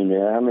furniture in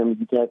there. I remember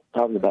you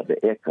talking about the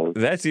echo.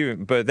 That's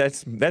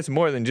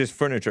more than just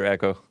furniture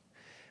echo.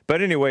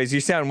 But anyways,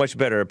 you sound much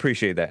better.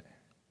 Appreciate that.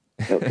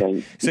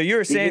 Okay. So you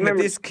were saying that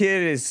this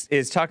kid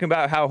is talking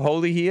about how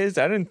holy he is?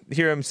 I didn't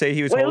hear him say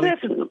he was holy.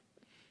 Listen.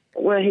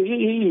 Well,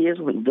 he is.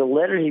 With the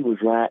letter he was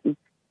writing,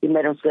 he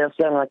made himself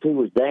sound like he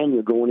was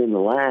Daniel going in the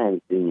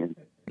lion's den.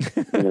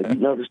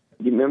 You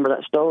remember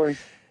that story?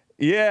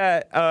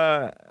 Yeah,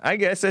 I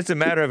guess that's a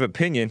matter of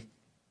opinion.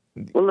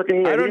 Well, look at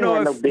here. I don't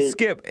know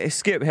if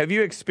Skip, have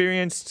you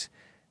experienced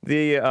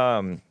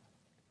the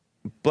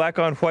black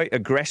on white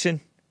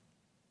aggression?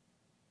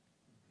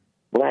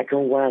 Black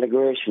on white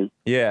aggression?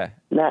 Yeah.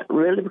 Not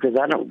really, because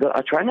I don't go.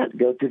 I try not to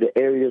go to the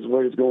areas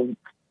where there's going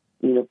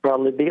to,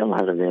 probably be a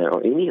lot of that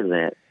or any of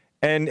that.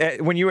 And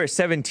when you were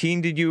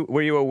 17,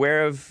 were you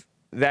aware of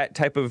that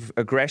type of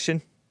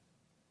aggression?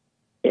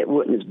 It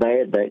wasn't as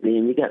bad back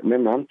then. You got to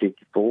remember, I'm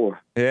 54.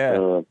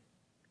 Yeah.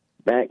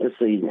 Let's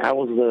see, I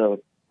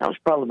was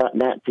probably about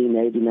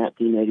 1980,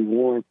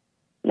 1981.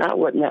 Now, it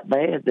wasn't that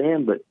bad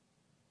then, but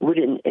we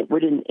didn't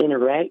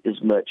interact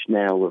as much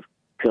now with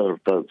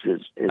colored folks as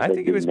I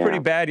think it was now. pretty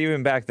bad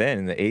even back then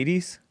in the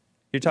 80s.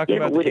 You're talking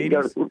about the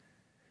 80s?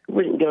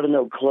 We didn't go to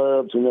no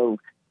clubs or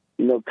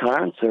no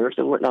concerts.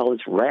 There wasn't all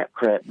this rap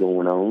crap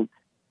going on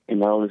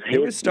and all this. It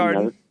was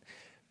starting,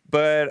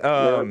 but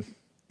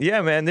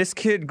yeah, man, this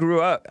kid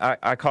grew up.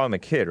 I call him a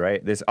kid,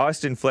 right? This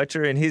Austin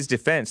Fletcher. In his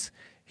defense,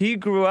 he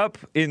grew up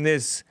in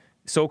this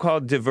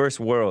so-called diverse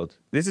world.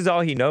 This is all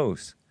he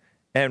knows,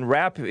 and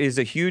rap is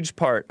a huge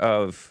part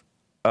of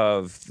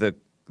the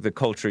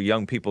culture,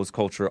 young people's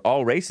culture,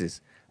 all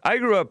races. I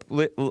grew up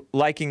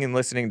liking and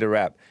listening to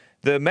rap.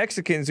 The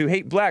Mexicans who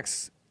hate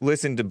blacks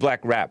listen to black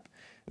rap.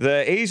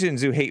 The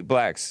Asians who hate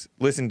blacks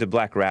listen to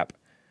black rap.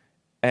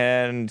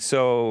 And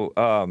so,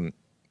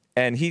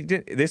 and he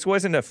did. This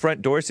wasn't a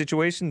front door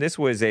situation. This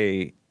was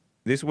a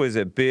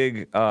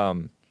big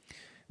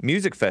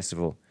music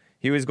festival.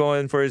 He was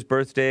going for his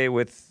birthday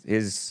with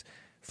his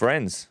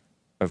friends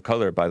of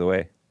color, by the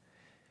way.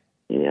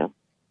 Yeah.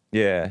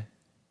 Yeah.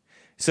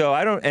 So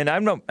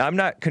I'm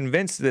not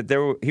convinced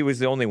that he was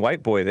the only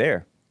white boy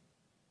there,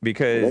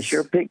 because they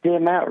sure picked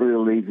him out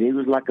real easy. He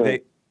was like a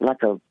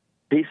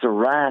piece of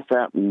rice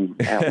out in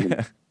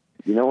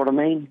you know what I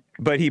mean?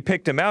 But he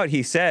picked him out,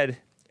 he said,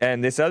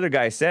 And this other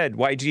guy said,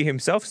 YG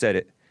himself said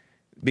it,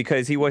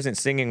 because he wasn't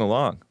singing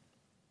along.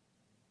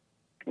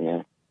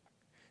 Yeah.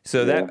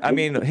 So that, I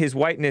mean, his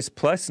whiteness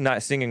plus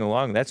not singing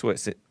along, that's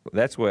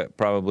what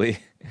probably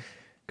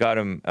got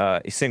him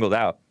singled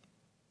out.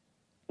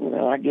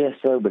 Well, I guess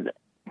so, but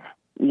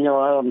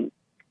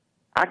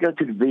I go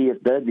to the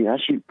VFW. I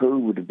shoot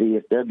pool with the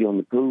VFW on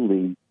the pool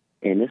league,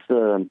 and it's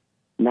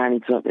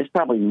 90 something. It's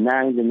probably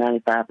 90 to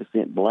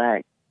 95%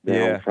 black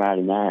there on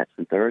Friday nights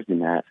and Thursday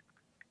nights.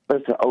 But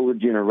it's an older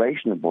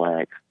generation of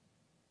blacks,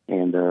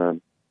 and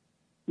the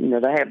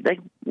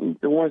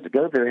ones that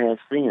go there have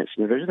sense.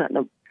 There's not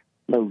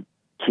no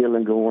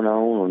killing going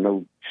on or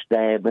no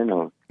stabbing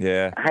or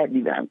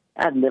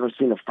I'd never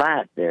seen a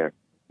fight there.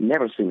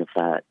 Never seen a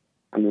fight.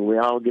 I mean, we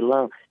all get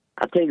along.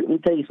 Let me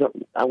tell you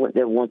something. I went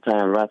there one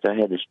time right after I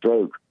had the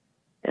stroke,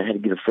 and I had to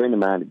get a friend of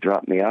mine to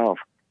drop me off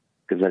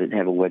because I didn't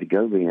have a way to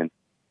go then.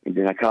 And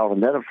then I called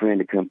another friend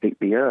to come pick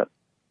me up.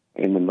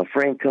 And when my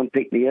friend come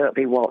pick me up,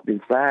 he walked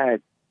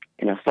inside,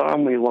 and I saw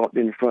him when he walked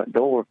in the front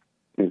door.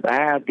 And his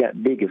eyes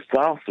got big as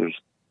saucers.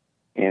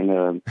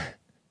 And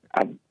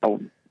I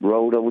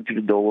rolled over to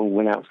the door and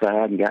went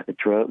outside and got the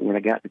truck. And when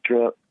I got the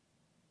truck,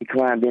 he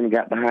climbed in and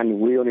got behind the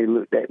wheel, and he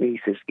looked at me.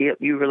 He said, "Skip,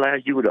 you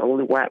realize you were the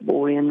only white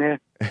boy in there?"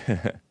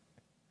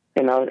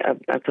 And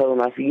I told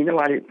him, I said,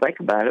 I didn't think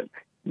about it,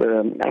 but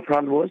I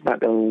probably was not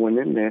the only one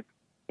in there.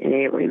 And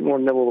he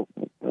wanted to know,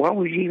 well, why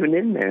was you even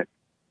in there?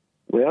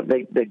 Well,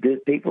 they're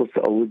good people. It's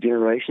the older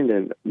generation.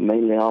 They're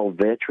mainly all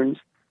veterans,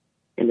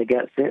 and they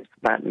got sense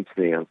about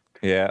themselves.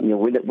 Yeah.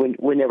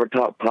 We never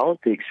talk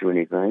politics or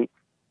anything,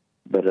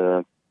 but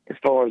as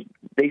far as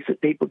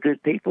decent people,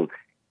 good people,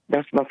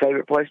 that's my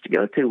favorite place to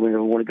go to when I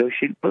want to go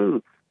shoot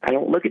pool. I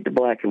don't look at the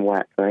black and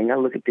white thing. I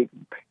look at people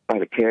by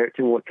the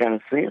character and what kind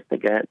of sense they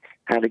got,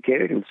 how they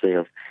carry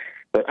themselves.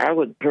 But I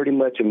would pretty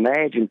much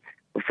imagine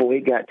before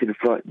he got to the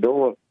front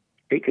door,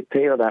 he could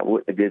tell that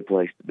wasn't a good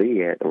place to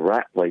be at, the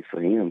right place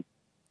for him.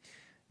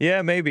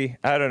 Yeah, maybe.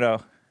 I don't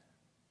know.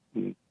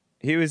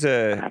 He's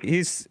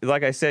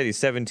like I said, he's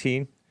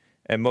 17,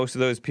 and most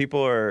of those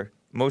people are,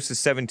 most of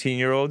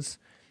 17-year-olds,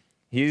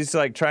 he's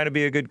like trying to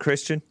be a good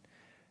Christian,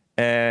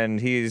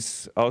 and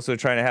he's also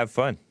trying to have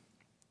fun.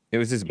 It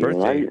was his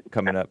birthday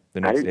coming up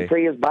the next day. I didn't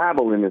see his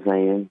Bible in his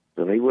hand,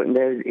 so he wasn't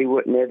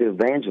there to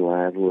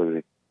evangelize,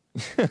 was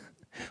he?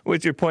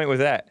 What's your point with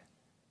that?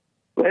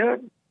 Well,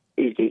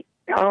 he's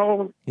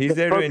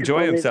there to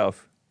enjoy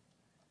himself.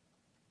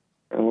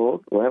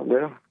 Well,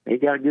 he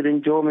got a good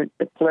enjoyment,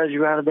 a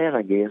pleasure out of that,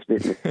 I guess,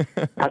 didn't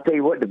he? I'll tell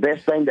you what, the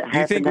best thing that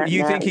happened that night...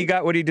 You think he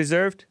got what he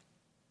deserved?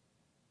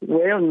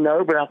 Well,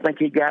 no, but I think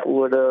he got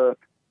what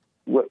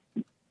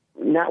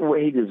not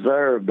what he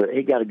deserved, but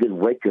he got a good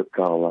wake-up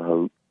call, I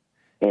hope.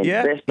 And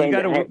yeah, he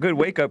got a good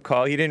wake-up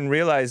call. He didn't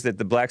realize that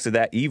the blacks are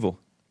that evil.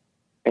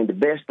 And the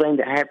best thing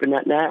that happened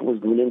that night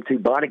was when them two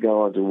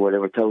bodyguards or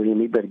whatever told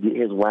him he better get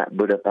his white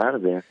butt up out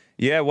of there.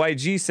 Yeah,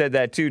 YG said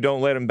that too.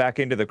 Don't let him back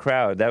into the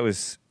crowd. That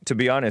was, to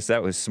be honest,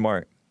 that was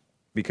smart.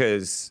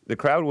 Because the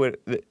crowd would,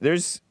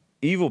 there's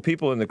evil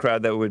people in the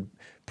crowd that would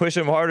push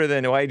him harder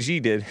than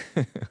YG did.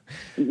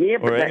 Yeah,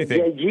 but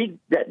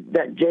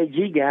that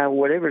JG guy,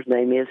 whatever his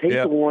name is, he's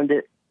the one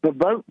that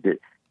provoked it.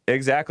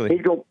 Exactly.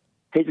 He's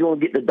going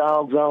to get the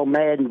dogs all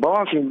mad and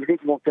barking, but he's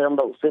going to tell them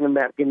don't send them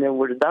back in there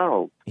with the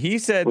dog. He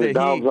said that the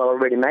dog's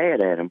already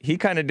mad at him. He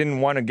kind of didn't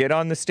want to get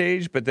on the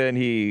stage, but then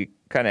he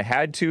kind of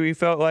had to, he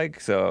felt like.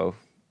 So,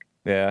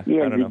 yeah, I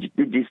don't know.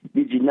 Did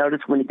you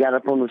notice when he got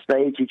up on the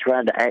stage, he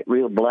tried to act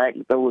real black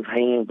and throw his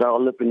hands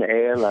all up in the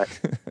air like...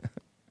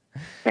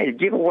 Hey,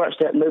 did you ever watch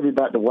that movie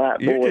about the white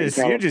boy in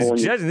California? You're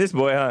just judging this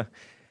boy, huh?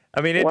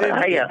 I mean,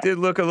 it did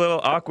look a little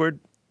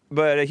awkward.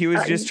 But he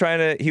was just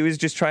trying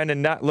to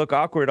not look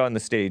awkward on the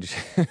stage.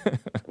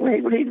 Well,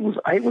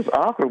 he was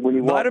awkward when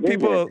he walked in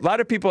there. A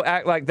lot of people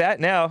act like that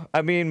now.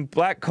 I mean,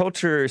 black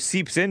culture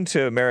seeps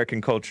into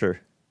American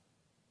culture.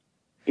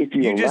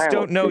 You just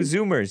don't know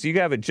Zoomers. You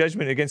have a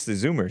judgment against the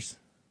Zoomers.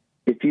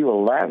 If you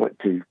allow it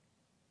to.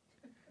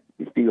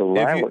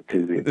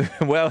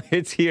 Well,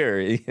 it's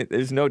here.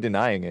 There's no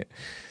denying it.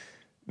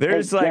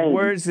 There's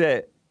words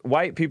that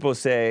white people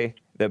say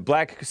that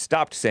black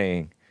stopped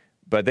saying.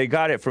 But they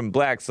got it from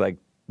blacks like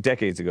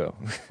decades ago.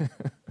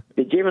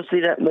 Did you ever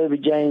see that movie,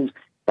 James,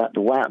 about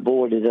the white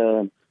boy that...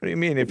 what do you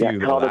mean if you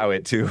allow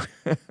it to?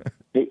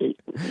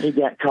 he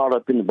got caught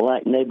up in the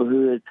black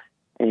neighborhood,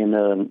 and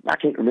I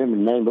can't remember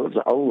the name, but it was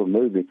an older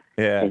movie.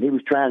 Yeah. And he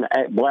was trying to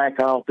act black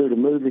all through the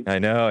movie. I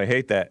know, I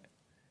hate that.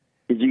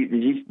 Did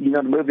you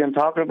know the movie I'm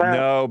talking about?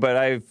 No,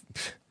 but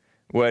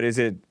what is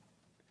it?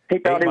 He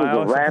thought he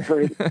was a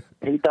rapper.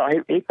 he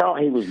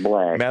thought he was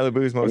black.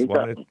 Malibu's Most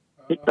Wanted.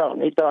 He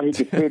thought he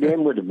could fit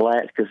in with the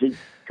blacks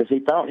because he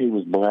thought he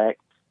was black,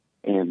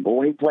 and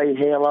boy, he played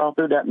hell all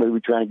through that movie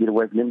trying to get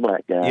away from them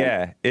black guys.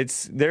 Yeah,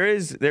 there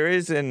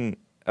is a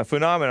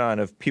phenomenon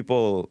of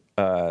people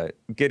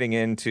getting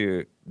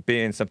into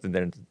being something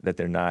that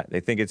they're not. They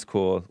think it's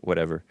cool,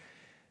 whatever.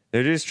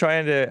 They're just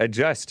trying to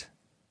adjust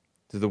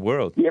to the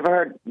world. You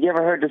ever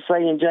heard the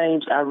saying,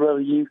 James? I'd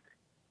rather you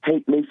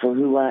hate me for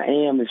who I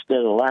am instead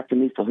of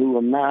liking me for who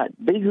I'm not.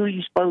 Be who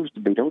you're supposed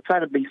to be. Don't try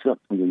to be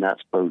something you're not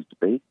supposed to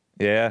be.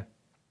 Yeah.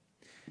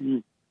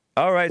 Mm.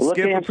 All right, Well,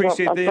 Skip, okay,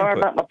 appreciate I'm the sorry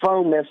input. about my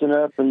phone messing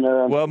up. And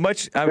Well,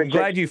 I'm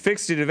glad you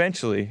fixed it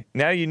eventually.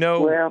 Now you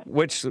know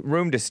which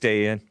room to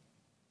stay in.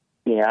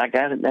 Yeah, I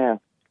got it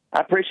now. I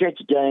appreciate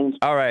you, James.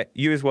 All right,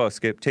 you as well,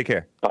 Skip. Take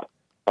care. All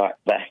right,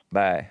 bye.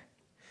 Bye.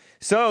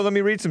 So let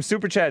me read some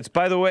super chats.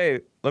 By the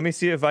way, let me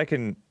see if I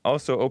can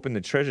also open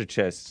the treasure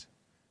chest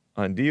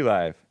on D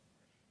Live.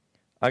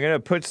 I'm gonna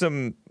put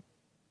some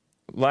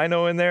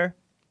lino in there,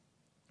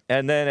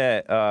 and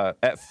then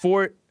at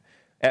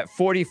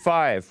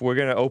 45 we're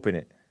gonna open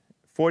it.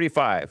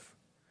 45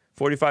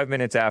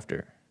 minutes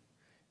after.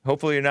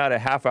 Hopefully you're not a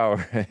half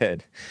hour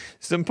ahead.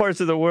 Some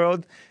parts of the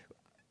world,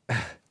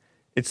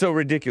 it's so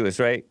ridiculous,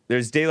 right?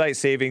 There's daylight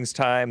savings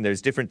time.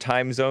 There's different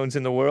time zones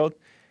in the world.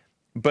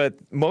 But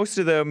most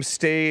of them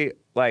stay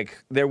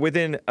like they're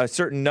within a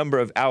certain number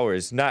of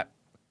hours, not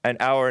an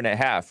hour and a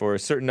half or a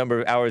certain number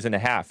of hours and a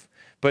half.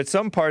 But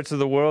some parts of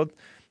the world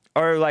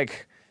are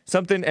like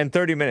something and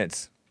 30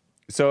 minutes.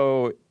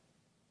 So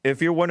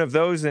if you're one of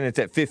those, then it's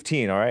at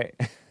 15, all right?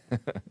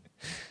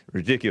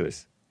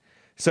 Ridiculous.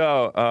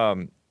 So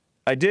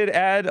I did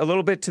add a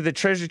little bit to the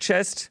treasure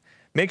chest.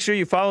 Make sure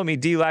you follow me,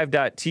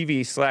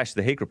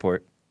 dlive.tv/The Hake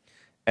Report.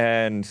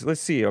 And let's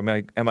see, am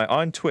I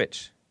on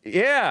Twitch?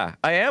 Yeah,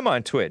 I am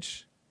on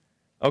Twitch.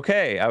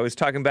 Okay, I was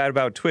talking bad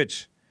about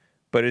Twitch,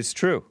 but it's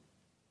true.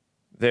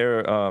 We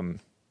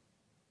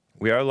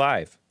are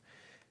live.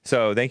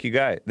 So thank you,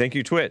 guys. Thank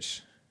you,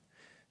 Twitch.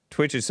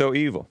 Twitch is so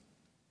evil.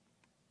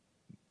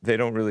 They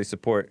don't really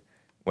support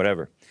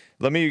whatever.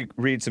 Let me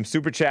read some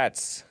super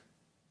chats.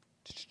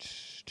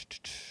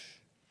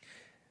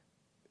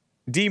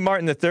 D.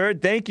 Martin III.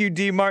 Thank you,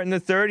 D. Martin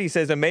III. He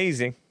says,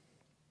 amazing.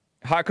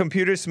 Hot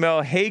computer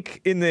smell,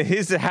 hake in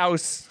his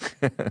house.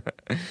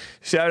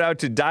 Shout out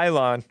to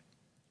Dylon.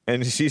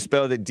 And she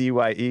spelled it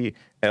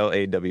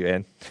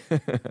Dyellawn.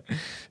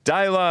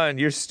 Dylon,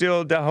 you're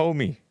still the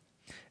homie.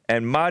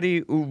 And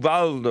Madi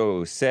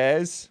Ubaldo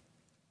says,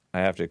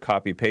 I have to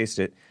copy paste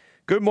it.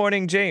 Good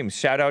morning, James.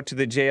 Shout out to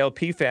the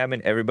JLP fam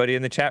and everybody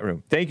in the chat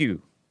room. Thank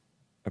you.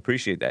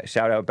 Appreciate that.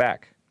 Shout out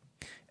back.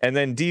 And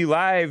then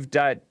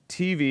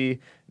DLive.tv.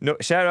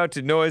 Shout out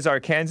to Noah's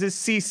Arkansas.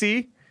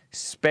 CC.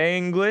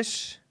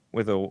 Spanglish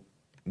with a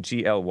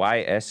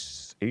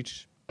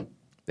GLYSH.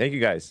 Thank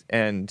you guys.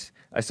 And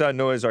I saw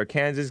Noah's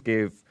Arkansas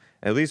gave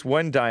at least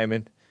one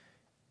diamond.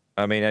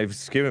 I mean, I've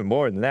given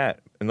more than that,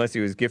 unless he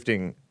was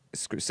gifting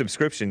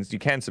subscriptions. You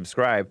can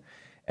subscribe.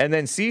 And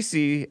then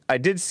Cece, I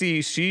did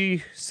see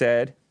she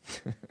said,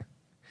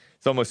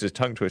 it's almost a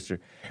tongue twister.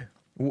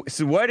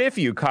 So what if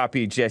you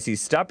copy Jesse?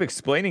 Stop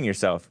explaining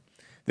yourself.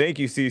 Thank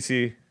you,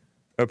 Cece.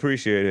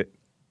 Appreciate it.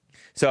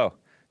 So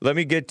let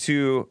me get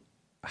to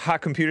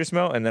hot computer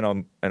smell, and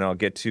then I'll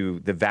get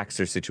to the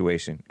Vaxxer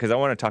situation, because I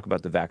want to talk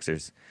about the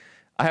Vaxxers.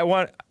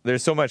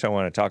 There's so much I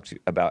want to talk to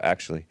you about,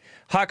 actually.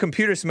 Hot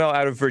computer smell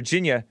out of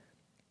Virginia.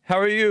 How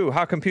are you,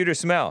 hot computer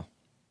smell?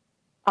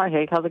 Hi,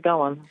 Hake. How's it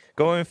going?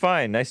 Going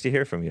fine. Nice to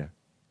hear from you.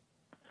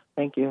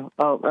 Thank you.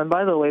 Oh, and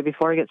by the way,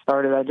 before I get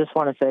started, I just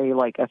want to say,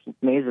 like, if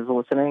Maze is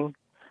listening,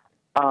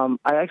 I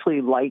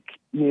actually like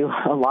you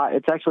a lot.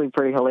 It's actually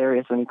pretty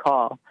hilarious when you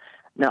call.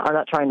 Now, I'm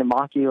not trying to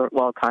mock you,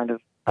 well, kind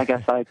of. I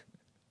guess I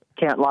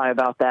can't lie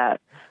about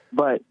that.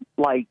 But,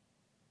 like,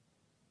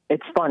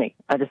 it's funny.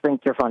 I just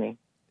think you're funny.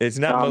 It's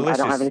not malicious.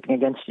 I don't have anything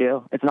against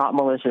you. It's not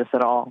malicious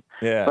at all.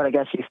 Yeah. But I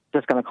guess she's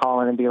just going to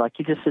call in and be like,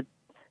 you just said,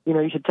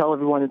 you should tell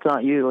everyone it's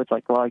not you. It's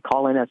like, well, I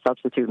call in as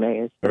substitute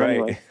Maze. But right.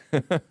 Anyway.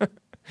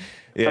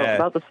 Yeah. So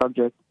about the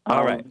subject.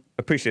 All right.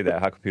 Appreciate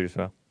that, hot computer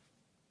smell.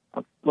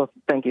 Well,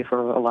 thank you for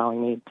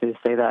allowing me to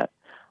say that.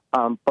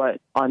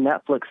 But on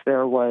Netflix,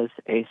 there was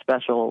a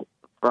special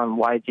from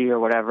YG or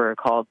whatever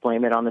called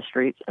Blame It on the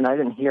Streets, and I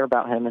didn't hear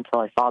about him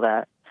until I saw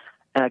that.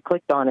 And I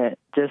clicked on it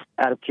just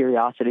out of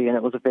curiosity, and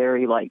it was a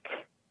very, like,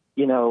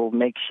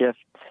 makeshift,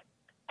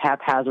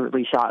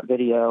 haphazardly shot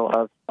video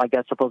of, I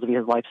guess, supposed to be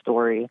his life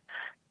story.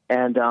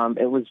 And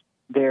it was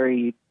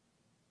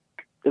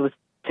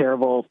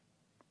terrible.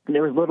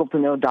 There was little to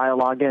no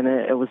dialogue in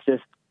it. It was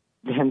just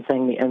him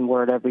saying the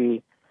N-word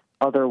every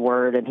other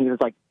word, and he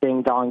was, like,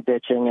 ding-dong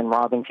bitching and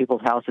robbing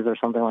people's houses or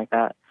something like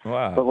that.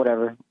 Wow. But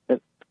whatever.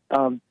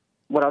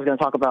 What I was going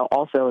to talk about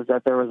also is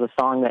that there was a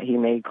song that he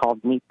made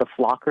called Meet the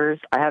Flockers.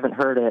 I haven't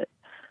heard it.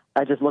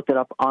 I just looked it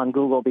up on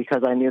Google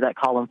because I knew that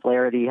Colin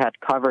Flaherty had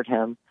covered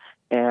him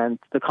and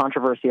the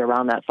controversy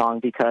around that song,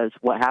 because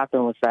what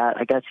happened was that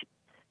I guess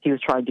he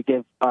was trying to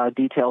give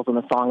details in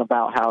the song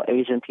about how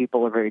Asian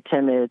people are very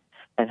timid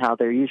and how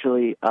they're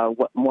usually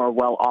more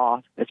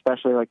well-off,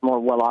 especially like more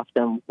well-off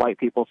than white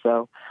people.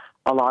 So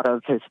a lot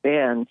of his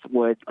fans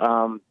would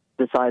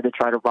decide to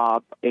try to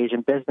rob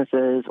Asian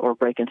businesses or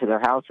break into their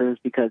houses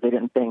because they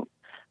didn't think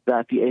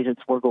that the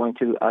agents were going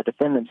to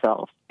defend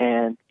themselves.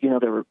 And,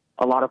 there were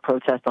a lot of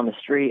protests on the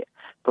street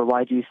for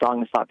YG's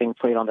song to stop being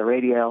played on the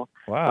radio.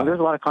 Wow. There's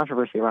a lot of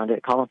controversy around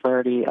it. Colin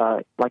Flaherty,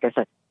 like I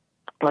said,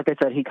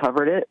 he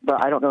covered it,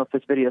 but I don't know if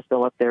this video is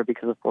still up there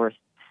because, of course,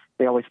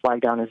 they always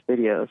flag down his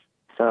videos.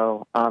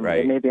 So Right.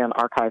 it may be on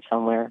archive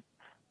somewhere.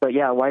 But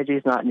yeah,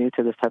 YG's not new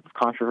to this type of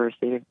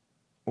controversy.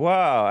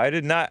 Wow,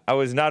 I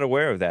was not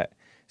aware of that.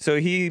 So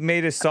he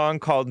made a song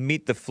called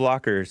Meet the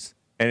Flockers,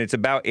 and it's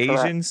about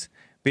Asians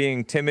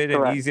being timid and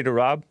Correct. easy to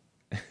rob.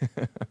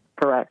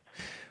 Correct.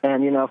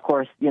 And, of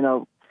course,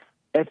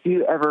 if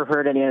you ever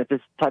heard any of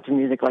this type of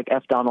music like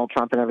F. Donald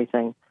Trump and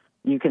everything,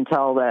 you can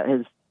tell that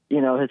his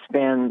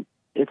fan,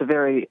 it's a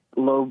very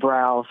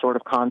lowbrow sort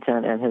of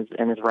content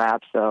in his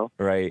rap. So,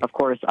 Right. of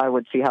course, I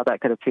would see how that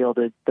could appeal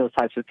to those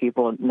types of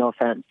people. No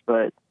offense,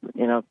 but,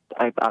 I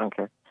don't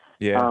care.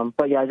 Yeah.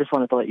 But yeah, I just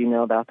wanted to let you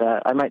know about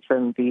that. I might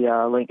send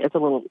the link. It's a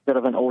little bit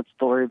of an old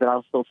story, but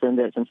I'll still send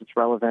it since it's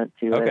relevant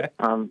to Okay. it.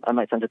 I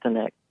might send it to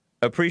Nick.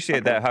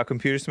 Appreciate that. How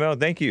computers smell.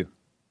 Thank you.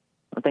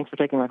 Thanks for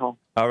taking my call.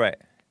 All right.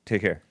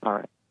 Take care. All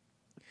right.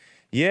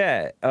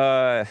 Yeah.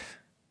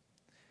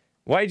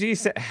 YG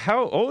said,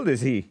 how old is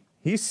he?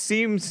 He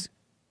seems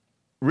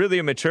really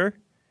immature,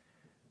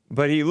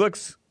 but he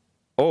looks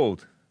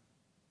old.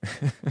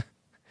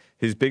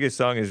 His biggest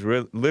song is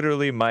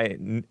literally my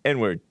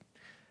N-word.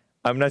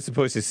 I'm not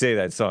supposed to say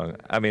that song.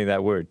 I mean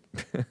that word.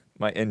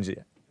 My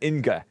Inga.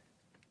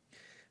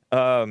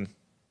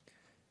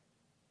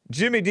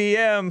 Jimmy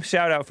DM,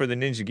 shout out for the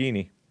Ninja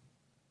Genie.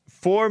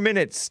 4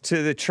 minutes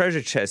to the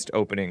treasure chest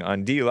opening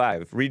on D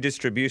Live.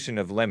 Redistribution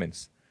of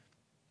lemons.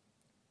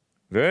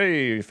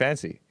 Very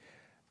fancy.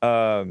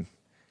 How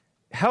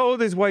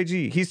old is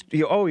YG? He's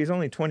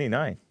only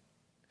 29.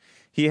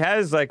 He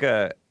has like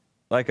a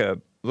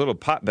little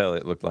pot belly,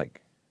 it looked like.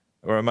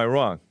 Or am I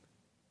wrong?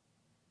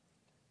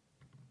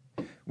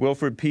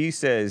 Wilfred P.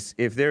 says,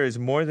 if there is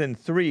more than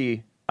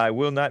 3, I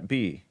will not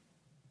be.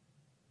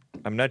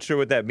 I'm not sure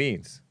what that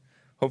means.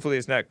 Hopefully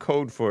it's not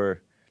code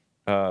for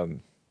Hail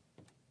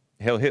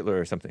Hitler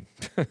or something.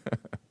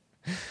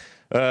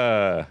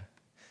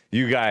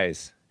 You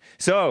guys.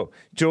 So,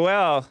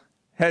 Joel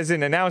has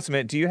an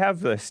announcement. Do you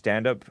have the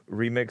stand-up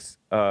remix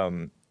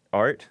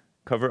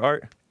cover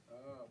art?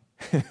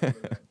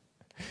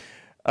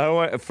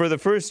 For the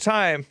first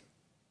time,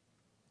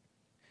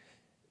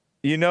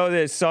 you know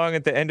that song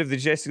at the end of the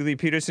Jesse Lee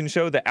Peterson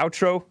show, the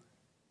outro?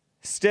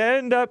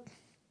 Stand up.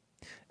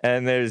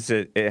 And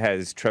it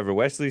has Trevor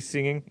Wesley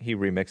singing. He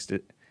remixed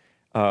it.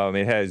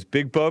 It has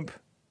Big Bump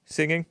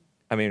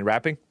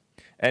rapping.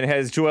 And it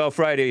has Joel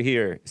Friday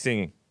here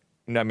singing.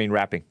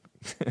 Rapping.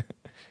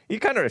 He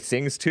kind of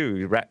sings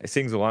too. He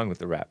sings along with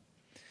the rap.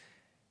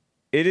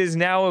 It is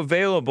now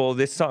available,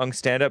 this song,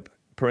 Stand Up,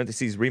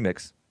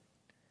 remix,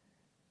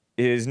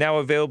 is now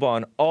available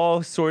on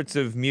all sorts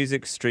of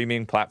music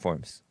streaming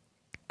platforms.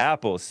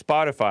 Apple,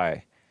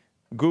 Spotify,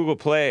 Google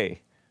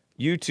Play,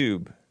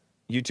 YouTube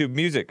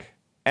Music,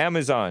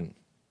 Amazon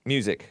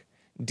Music,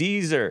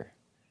 Deezer,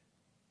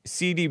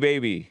 CD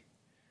Baby,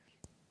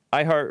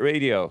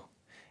 iHeartRadio,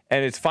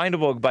 and it's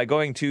findable by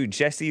going to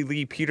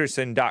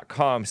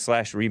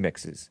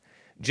jesseleepeterson.com/remixes.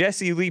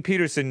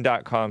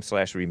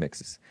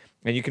 jesseleepeterson.com/remixes.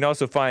 And you can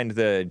also find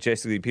the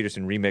Jesse Lee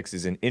Peterson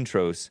remixes and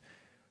intros.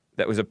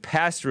 That was a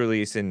past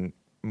release in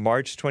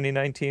March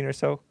 2019 or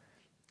so,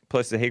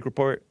 plus the Hake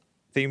Report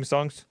theme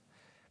songs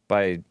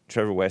by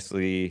Trevor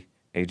Wesley,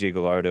 AJ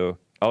Gallardo.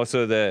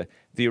 Also the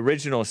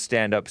original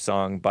stand-up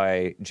song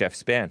by Jeff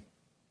Span.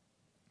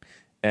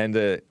 And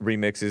the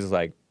remixes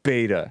like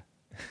Beta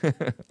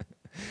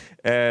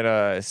and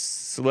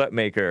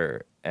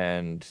Slutmaker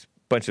and a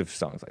bunch of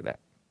songs like that.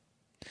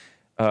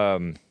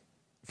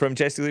 From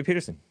Jesse Lee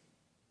Peterson.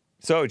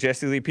 So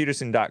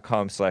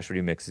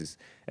jesseleepeterson.com/remixes.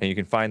 And you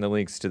can find the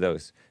links to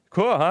those.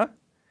 Cool, huh?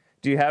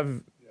 Do you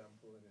have... Yeah, I'm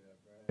pulling it up.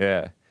 Right?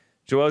 Yeah.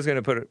 Joel's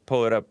going to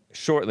pull it up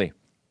shortly.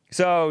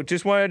 So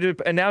just wanted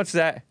to announce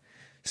that.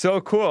 So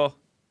cool.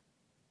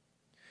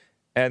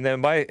 And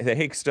then the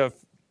Hake stuff,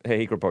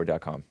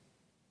 hakereport.com.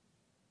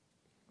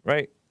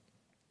 Right?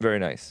 Very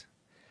nice.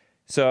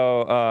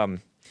 So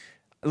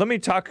let me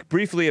talk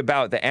briefly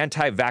about the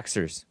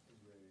anti-vaxxers.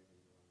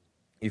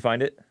 You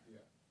find it? Yeah.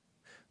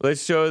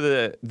 Let's show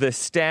the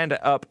Stand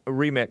Up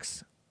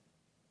remix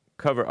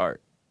cover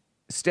art.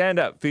 Stand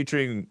Up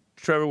featuring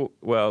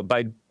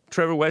by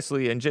Trevor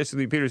Wesley and Jesse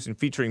Lee Peterson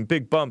featuring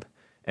Big Bump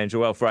and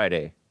Joel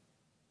Friday.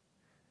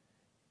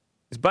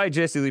 It's by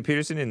Jesse Lee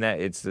Peterson in that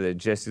it's the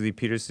Jesse Lee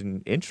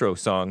Peterson intro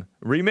song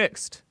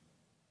remixed.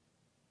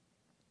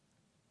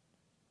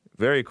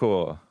 Very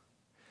cool.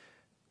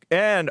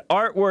 And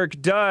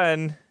artwork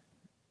done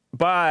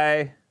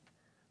by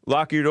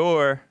Lock Your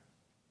Door.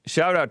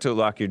 Shout out to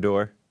Lock Your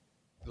Door.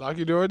 Lock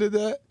Your Door did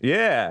that?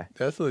 Yeah.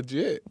 That's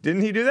legit.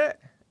 Didn't he do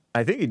that?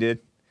 I think he did.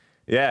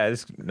 Yeah,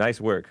 it's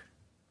nice work.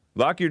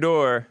 Lock Your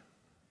Door.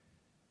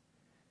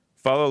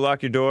 Follow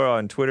Lock Your Door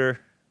on Twitter.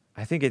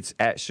 I think it's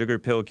at Sugar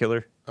Pill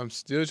Killer. I'm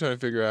still trying to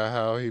figure out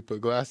how he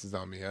put glasses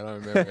on me. I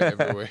don't remember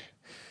everywhere.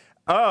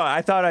 Oh,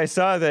 I thought I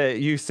saw that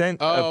you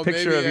sent a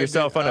picture of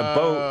yourself on a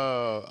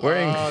boat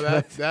wearing.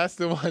 Oh, that's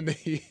the one that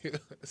he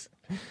used.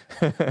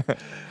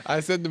 I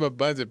sent them a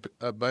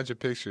bunch of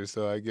pictures,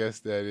 so I guess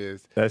that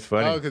is. That's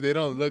funny. Oh, because they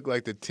don't look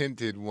like the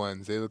tinted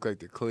ones; they look like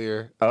the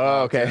clear.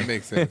 Oh, okay. That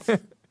makes sense.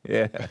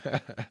 Yeah.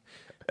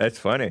 That's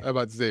funny. I'm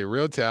about to say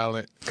real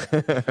talent.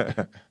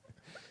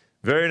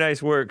 Very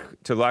nice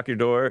work to Lock Your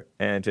Door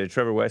and to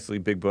Trevor Wesley,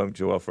 Big Bump,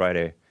 Joel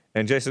Friday,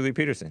 and Jesse Lee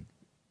Peterson.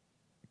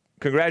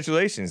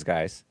 Congratulations,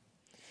 guys.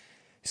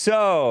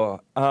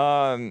 So,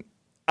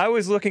 I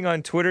was looking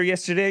on Twitter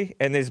yesterday,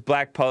 and this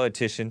black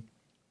politician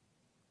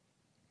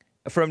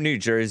from New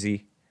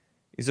Jersey,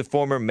 he's a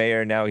former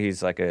mayor, now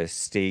he's like a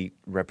state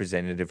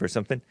representative or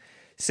something,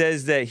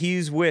 says that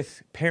he's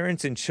with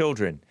parents and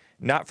children,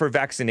 not for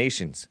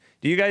vaccinations.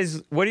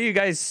 What do you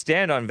guys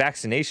stand on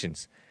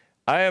vaccinations?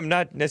 I am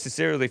not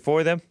necessarily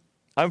for them.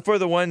 I'm for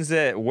the ones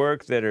that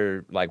work, that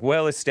are like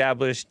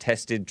well-established,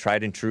 tested,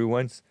 tried and true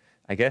ones,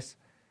 I guess.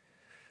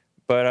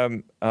 But I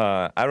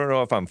don't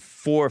know if I'm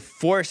for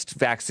forced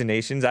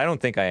vaccinations. I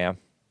don't think I am.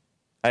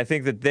 I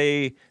think that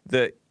the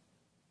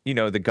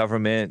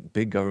government,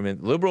 big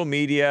government, liberal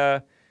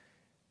media,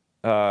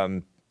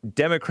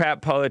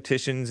 Democrat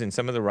politicians, and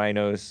some of the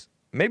rhinos,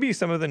 maybe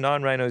some of the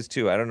non-rhinos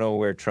too. I don't know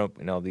where Trump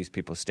and all these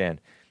people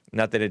stand.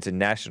 Not that it's a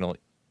national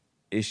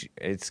issue.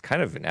 It's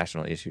kind of a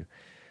national issue.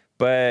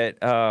 But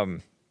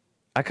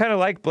I kind of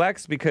like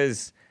blacks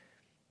because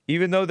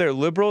even though they're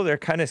liberal, they're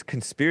kind of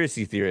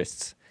conspiracy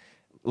theorists.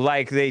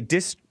 Like they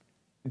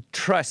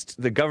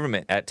distrust the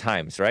government at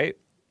times, right?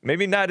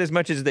 Maybe not as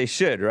much as they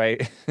should,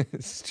 right?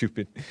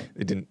 Stupid.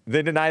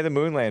 They deny the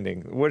moon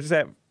landing. What is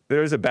that?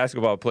 There was a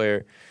basketball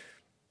player,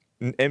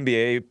 an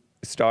NBA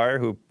star,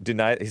 who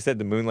he said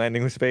the moon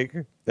landing was fake.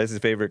 That's his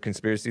favorite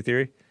conspiracy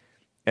theory.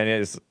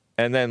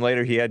 And then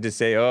later he had to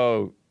say,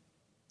 oh,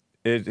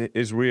 it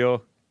is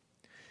real.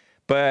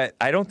 But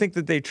I don't think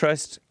that they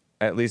trust,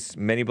 at least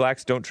many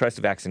blacks don't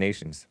trust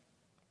vaccinations.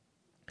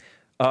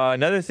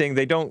 Another thing,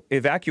 they don't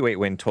evacuate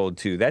when told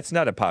to. That's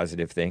not a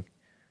positive thing.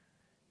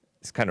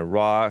 It's kind of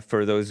raw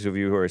for those of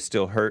you who are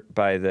still hurt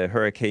by the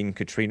Hurricane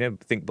Katrina. I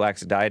think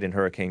blacks died in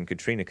Hurricane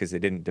Katrina because they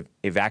didn't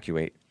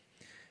evacuate.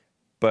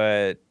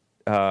 But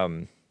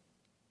also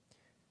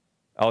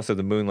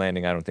the moon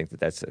landing, I don't think that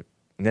that's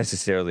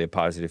necessarily a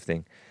positive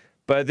thing.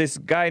 But this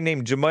guy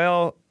named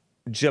Jamel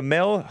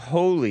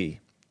Holley,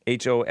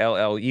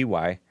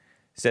 Holley,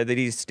 said that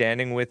he's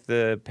standing with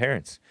the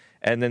parents.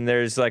 And then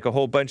there's like a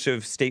whole bunch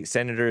of state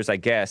senators, I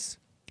guess,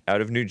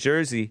 out of New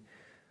Jersey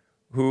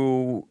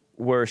who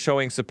were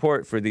showing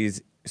support for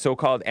these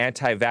so-called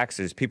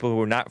anti-vaxxers, people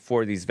who are not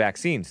for these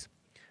vaccines.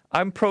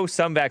 I'm pro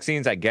some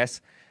vaccines, I guess,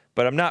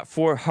 but I'm not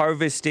for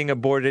harvesting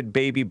aborted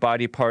baby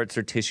body parts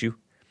or tissue,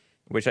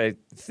 which I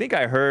think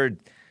I heard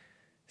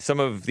some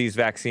of these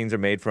vaccines are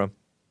made from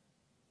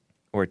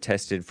or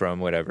tested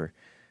from, whatever.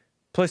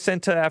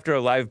 Placenta after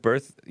a live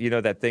birth,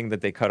 that thing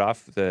that they cut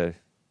off, the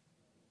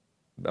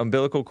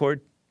umbilical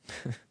cord?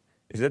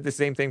 Is that the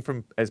same thing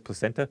as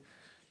placenta?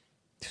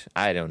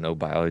 I don't know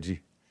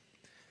biology.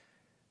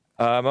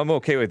 I'm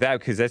okay with that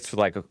because that's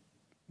like a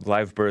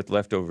live birth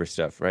leftover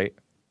stuff, right?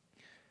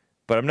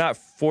 But I'm not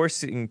for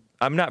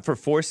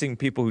forcing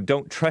people who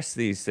don't trust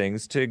these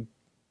things to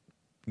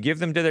give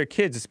them to their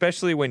kids,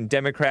 especially when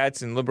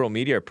Democrats and liberal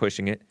media are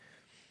pushing it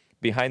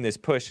behind this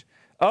push.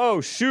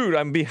 Oh, shoot,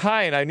 I'm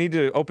behind. I need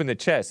to open the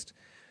chest.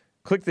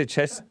 Click the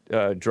chest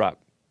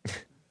drop.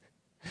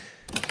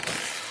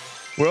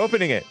 We're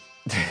opening it.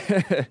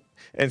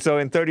 And so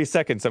in 30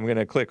 seconds, I'm going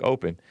to click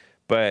open.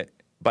 But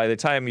by the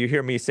time you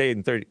hear me say it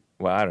in 30,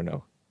 well, I don't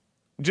know.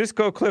 Just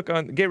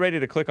get ready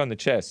to click on the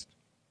chest.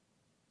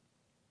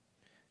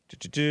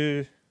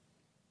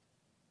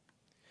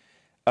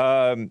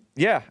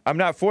 Yeah, I'm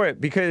not for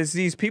it because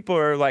these people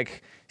are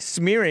like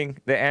smearing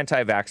the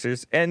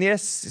anti-vaxxers. And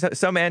yes,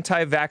 some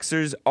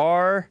anti-vaxxers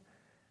are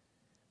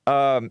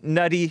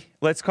nutty,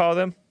 let's call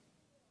them.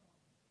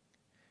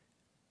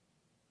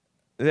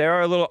 They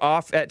are a little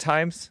off at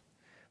times,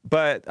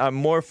 but I'm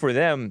more for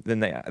them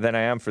than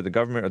I am for the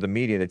government or the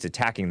media that's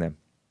attacking them.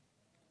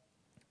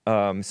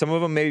 Some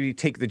of them maybe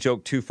take the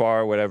joke too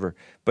far or whatever,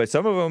 but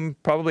some of them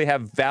probably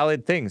have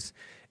valid things.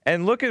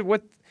 And look at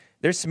what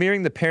they're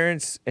smearing the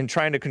parents and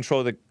trying to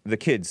control the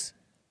kids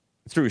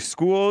through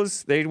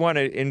schools. They want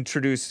to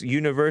introduce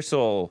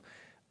universal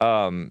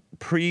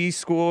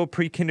preschool,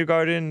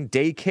 pre-kindergarten,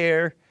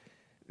 daycare,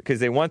 because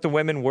they want the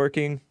women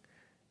working.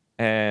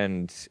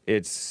 And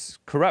it's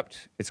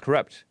corrupt. It's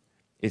corrupt.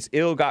 It's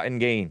ill-gotten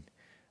gain.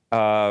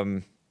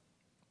 Look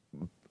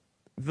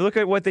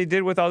at what they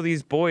did with all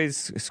these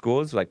boys'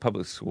 schools, like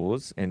public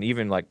schools, and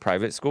even like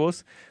private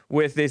schools,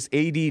 with this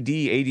ADD,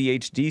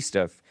 ADHD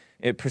stuff.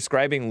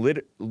 Prescribing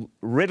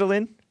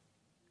Ritalin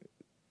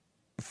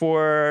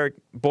for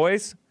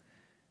boys,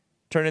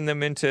 turning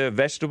them into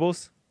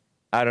vegetables.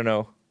 I don't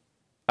know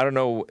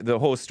the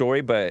whole story,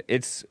 but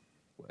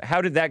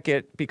how did that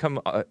become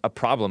a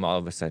problem all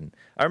of a sudden?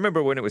 I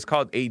remember when it was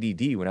called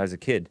ADD when I was a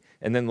kid,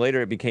 and then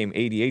later it became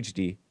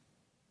ADHD,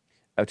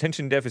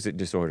 attention deficit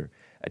disorder,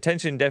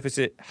 attention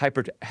deficit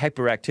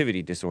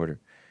hyperactivity disorder.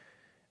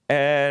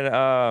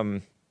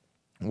 And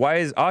why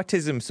is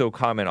autism so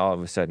common all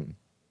of a sudden?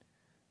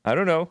 I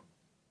don't know.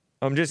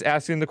 I'm just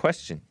asking the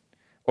question.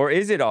 Or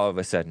is it all of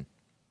a sudden?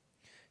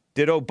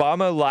 Did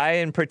Obama lie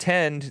and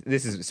pretend,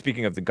 this is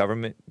speaking of the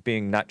government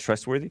being not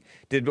trustworthy,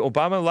 did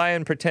Obama lie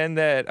and pretend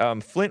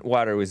that Flint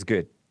water was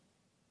good?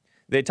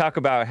 They talk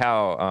about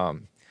how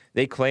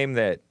they claim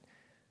that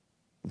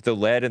the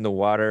lead in the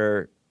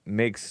water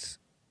made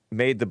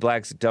the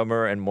blacks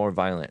dumber and more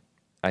violent.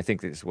 I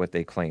think this is what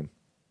they claim.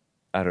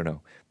 I don't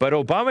know. But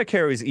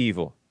Obamacare is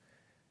evil.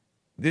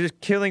 They're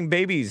killing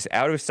babies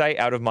out of sight,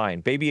 out of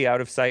mind. Baby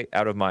out of sight,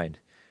 out of mind.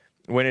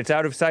 When it's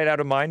out of sight, out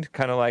of mind,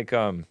 kind of like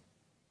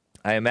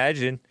I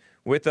imagine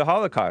with the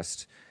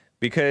Holocaust,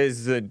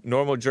 because the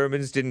normal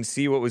Germans didn't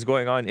see what was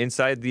going on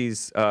inside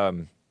these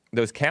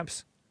those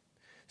camps.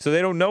 So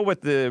they don't know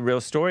what the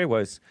real story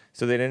was.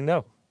 So they didn't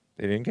know.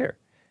 They didn't care.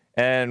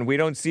 And we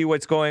don't see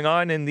what's going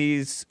on in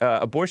these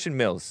abortion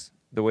mills,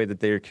 the way that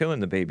they're killing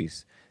the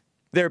babies.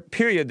 They're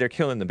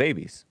killing the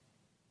babies.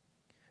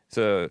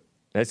 So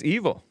that's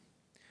evil.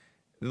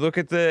 Look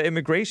at the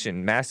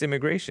immigration, mass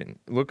immigration.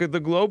 Look at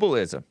the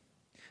globalism.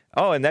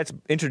 Oh, and that's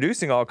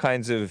introducing all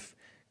kinds of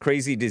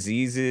crazy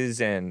diseases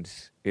and,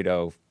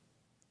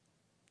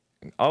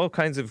 all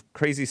kinds of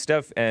crazy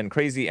stuff and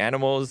crazy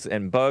animals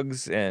and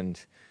bugs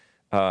and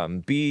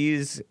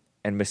bees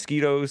and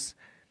mosquitoes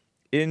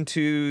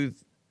into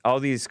all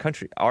these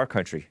our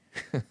country.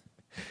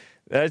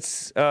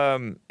 That's,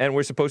 and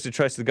we're supposed to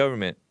trust the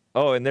government.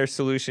 Oh, and their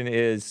solution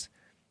is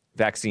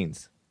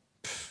vaccines.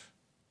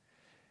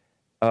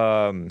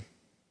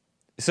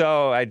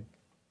 So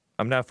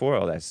I'm not for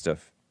all that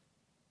stuff.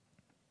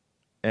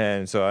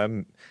 And so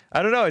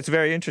I don't know, it's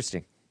very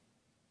interesting.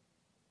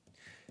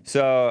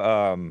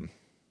 So,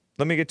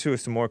 let me get to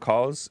some more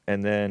calls,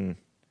 and then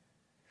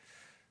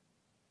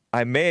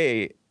I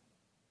may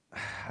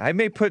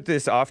put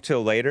this off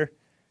till later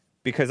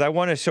because I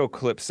want to show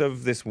clips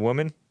of this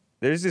woman.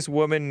 There's this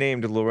woman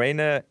named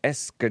Lorena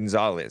S.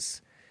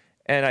 Gonzalez,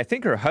 and I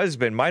think her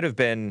husband might have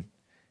been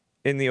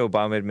in the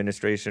Obama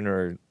administration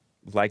or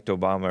liked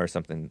Obama or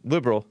something.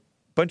 Liberal,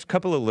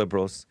 couple of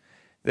liberals.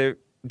 They're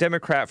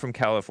Democrat from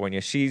California.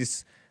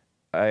 She's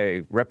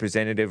a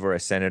representative or a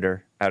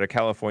senator out of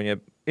California.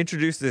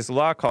 Introduced this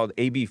law called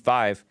AB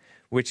 5,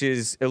 which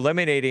is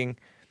eliminating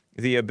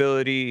the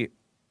ability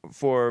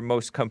for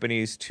most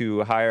companies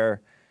to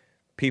hire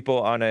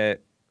people on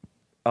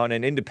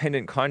an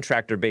independent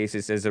contractor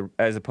basis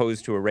as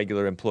opposed to a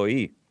regular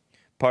employee.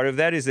 Part of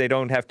that is they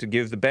don't have to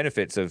give the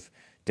benefits of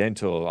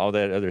dental, all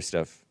that other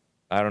stuff.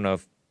 I don't know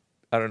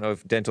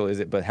if dental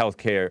is it, but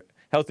healthcare,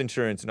 health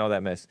insurance, and all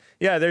that mess.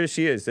 Yeah, there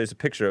she is. There's a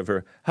picture of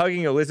her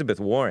hugging Elizabeth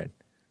Warren.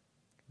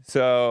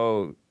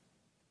 So,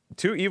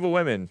 two evil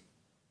women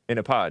in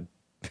a pod.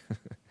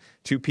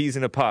 Two peas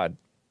in a pod.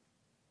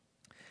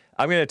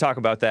 I'm going to talk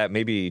about that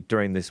maybe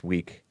during this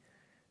week.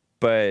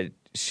 But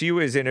she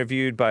was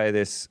interviewed by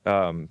this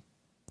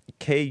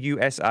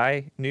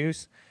KUSI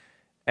News,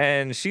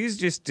 and she's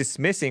just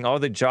dismissing all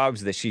the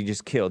jobs that she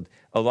just killed,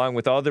 along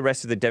with all the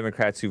rest of the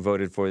Democrats who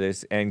voted for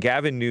this, and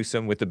Gavin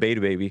Newsom with the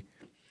beta baby,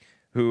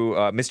 who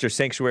Mr.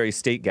 Sanctuary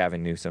State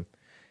Gavin Newsom.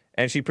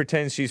 And she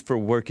pretends she's for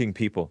working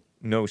people.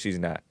 No, she's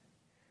not.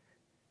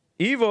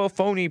 Evil,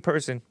 phony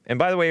person. And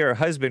by the way, her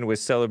husband was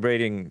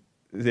celebrating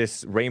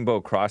this rainbow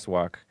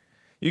crosswalk.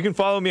 You can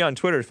follow me on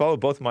Twitter. Follow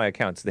both my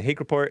accounts, The Hake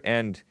Report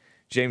and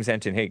James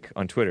Anton Hake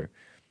on Twitter.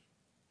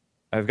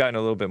 I've gotten a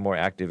little bit more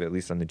active, at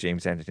least on the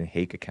James Anton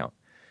Hake account.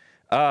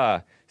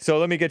 So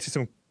let me get to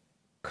some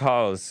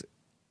calls,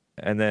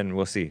 and then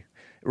we'll see.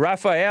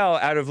 Raphael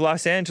out of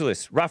Los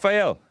Angeles.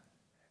 Raphael,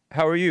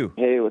 how are you?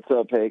 Hey, what's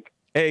up, Hake?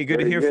 Hey, good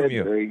to hear from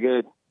you. Very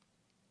good.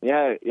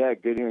 Yeah,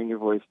 good hearing your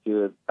voice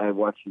too. I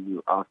watch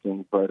you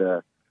often,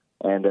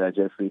 and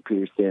Jeffrey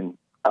Peterson.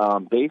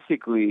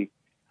 Basically,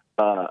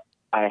 I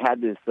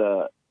had this.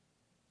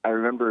 I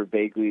remember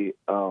vaguely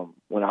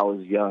when I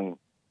was young.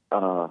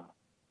 I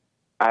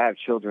have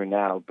children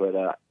now,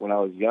 but when I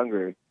was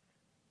younger,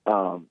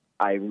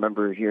 I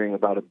remember hearing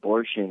about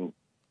abortion,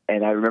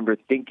 and I remember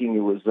thinking it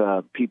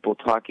was people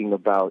talking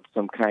about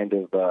some kind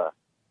of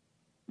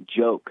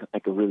joke,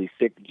 like a really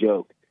sick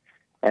joke.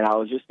 And I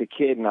was just a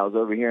kid, and I was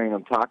overhearing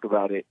them talk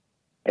about it.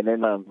 And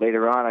then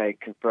later on, I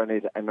forgot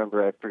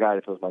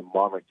if it was my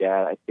mom or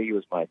dad. I think it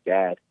was my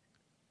dad.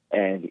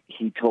 And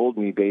he told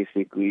me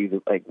basically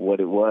like what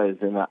it was,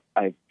 and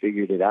I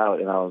figured it out.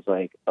 And I was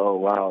like, oh,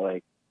 wow,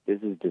 like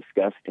this is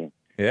disgusting.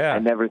 Yeah. I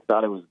never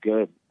thought it was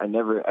good. I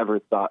never ever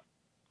thought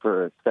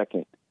for a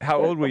second.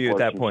 How old were you at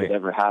that point? Could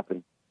ever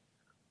happen.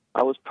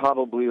 I was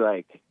probably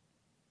like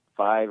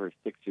 5 or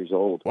 6 years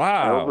old.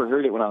 Wow. I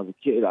overheard it when I was a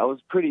kid. I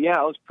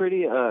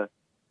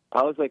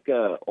was like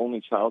a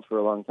only child for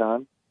a long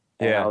time.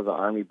 And Yeah. I was an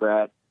Army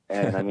brat.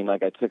 And I mean,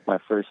 like I took my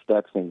first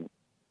steps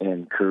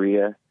in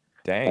Korea.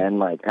 Dang. And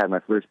like had my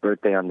first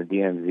birthday on the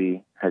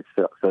DMZ. Had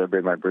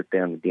celebrated my birthday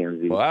on the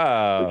DMZ.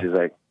 Wow. Which is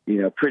like,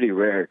 pretty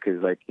rare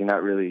because like you're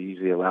not really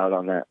usually allowed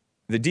on that.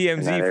 The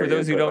DMZ, that for area,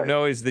 those who but, don't like-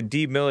 know, is the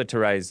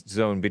demilitarized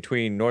zone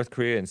between North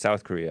Korea and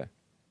South Korea.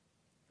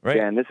 Right?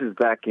 Yeah, and this is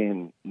back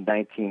in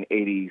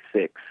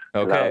 1986. 'Cause I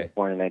Okay. was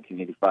born in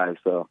 1985.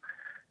 So,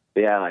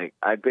 yeah, like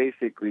I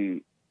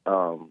basically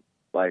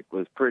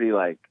was pretty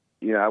like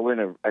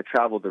I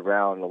traveled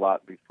around a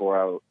lot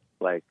before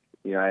like,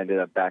 I ended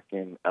up back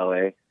in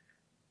LA,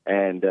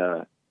 and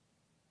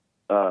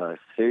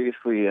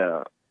seriously,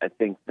 I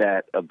think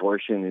that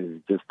abortion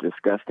is just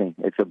disgusting.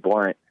 It's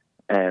abhorrent,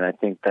 and I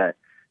think that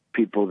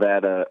people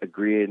that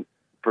agree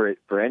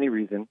for any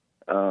reason,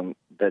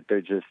 that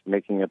they're just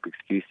making up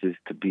excuses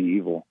to be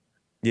evil.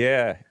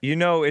 Yeah,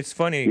 it's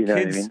funny. You know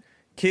kids, what I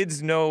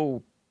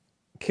mean?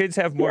 kids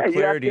have more You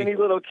clarity. ask any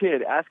little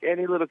kid.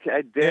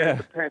 I dare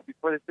the parents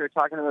before they start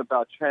talking to them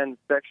about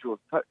transsexuals.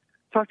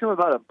 Talk to them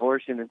about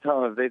abortion and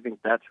tell them if they think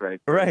that's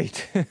right.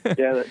 Right.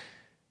 Yeah,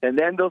 and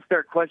then they'll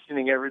start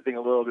questioning everything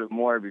a little bit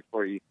more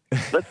before you.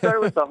 Let's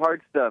start with the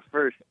hard stuff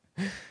first.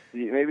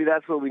 Maybe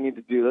that's what we need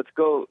to do. Let's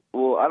go.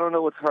 Well, I don't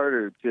know what's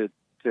harder to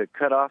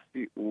cut off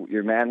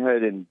your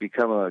manhood and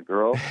become a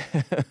girl,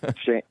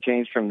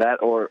 change from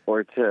that,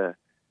 or to,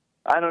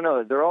 I don't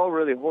know. They're all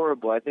really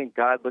horrible. I think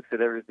God looks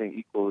at everything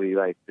equally.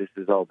 Like, this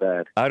is all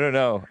bad. I don't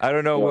know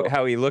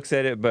how he looks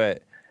at it,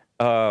 but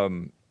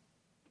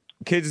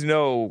kids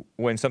know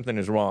when something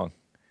is wrong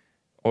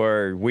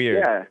or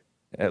weird,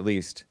 at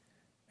least,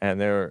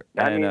 and they're.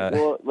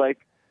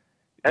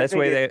 That's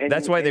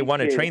why they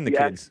want to train the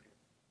kids.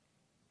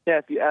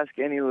 If you ask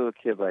any little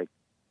kid, like,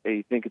 hey,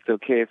 you think it's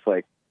okay if,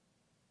 like,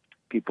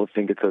 people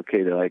think it's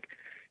okay to, like,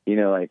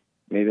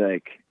 maybe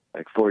like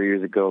 4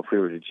 years ago, if we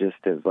were to just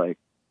have, like,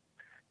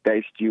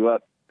 diced you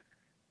up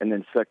and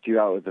then sucked you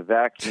out with a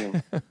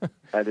vacuum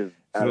out of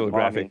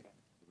mommy,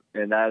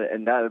 and that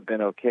would have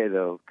been okay,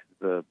 though,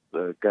 because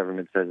the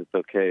government says it's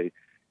okay.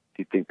 Do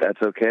you think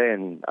that's okay?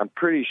 And I'm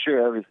pretty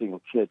sure every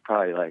single kid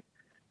probably, like,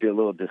 be a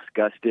little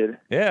disgusted,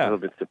 a little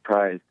bit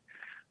surprised,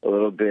 a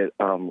little bit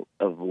of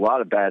a lot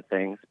of bad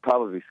things,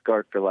 probably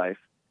scarred for life.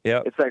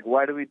 Yeah, it's like,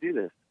 why do we do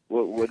this?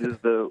 What is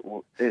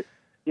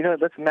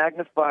let's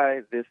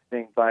magnify this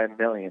thing by 1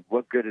 million.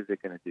 What good is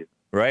it going to do?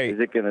 Right. Is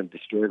it going to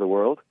destroy the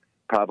world?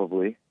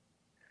 Probably.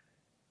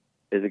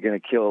 Is it going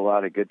to kill a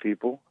lot of good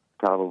people?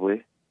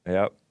 Probably.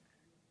 Yep.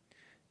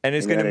 And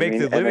it's going to make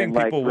the living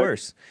people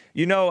worse.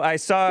 I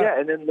saw... Yeah,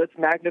 and then let's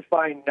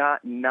magnify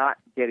not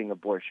getting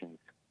abortions.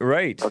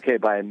 Right. Okay,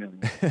 by 1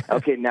 million.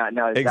 Okay, now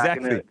is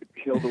exactly. that going to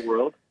kill the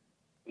world?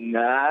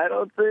 Nah, I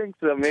don't think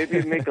so.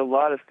 Maybe make a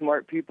lot of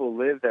smart people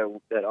live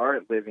that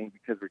aren't living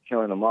because we're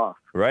killing them off.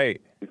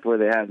 Right. Before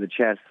they have the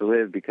chance to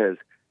live, because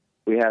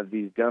we have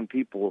these dumb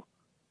people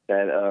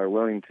that are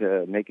willing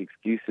to make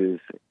excuses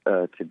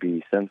to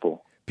be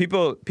sinful.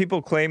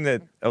 People claim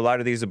that a lot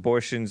of these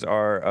abortions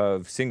are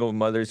of single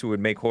mothers who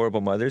would make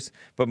horrible mothers,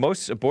 but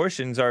most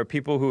abortions are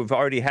people who have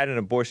already had an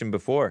abortion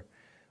before.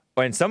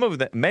 And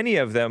many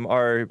of them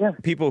are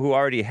people who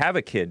already have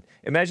a kid.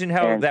 Imagine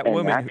how that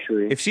woman,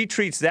 actually, if she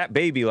treats that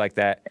baby like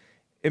that,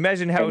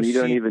 imagine how she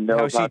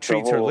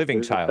treats her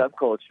living child.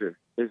 Subculture.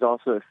 There's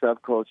also a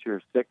subculture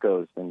of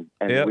sickos and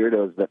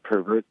weirdos that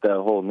pervert the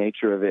whole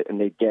nature of it,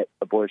 and they get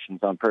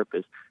abortions on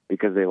purpose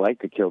because they like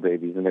to kill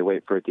babies and they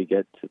wait for it to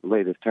get to the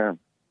latest term.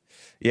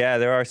 Yeah,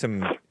 there are some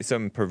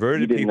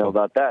perverted people. You didn't know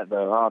about that,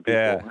 though, huh? People?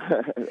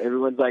 Yeah.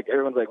 everyone's like,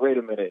 wait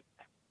a minute.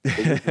 Is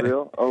this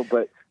real? Oh,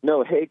 but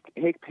no,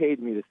 Hake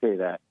paid me to say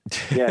that.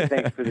 Yeah,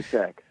 thanks for the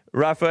check.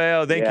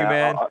 Raphael, thank you,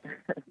 man.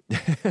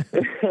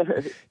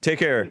 Take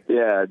care.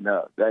 Yeah,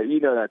 no,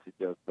 that's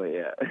a joke, but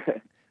yeah.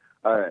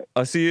 All right.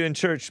 I'll see you in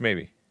church,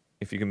 maybe,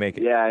 if you can make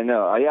it. Yeah, I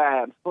know.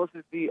 Yeah, I'm supposed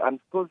to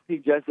see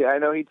Jesse. I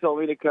know he told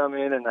me to come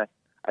in, and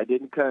I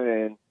didn't come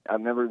in. I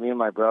remember me and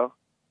my bro.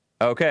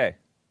 Okay.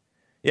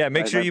 Yeah,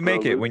 make sure you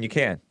make it when you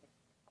can.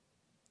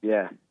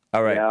 Yeah.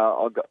 All right. Yeah,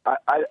 I'll go. Are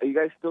you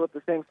guys still at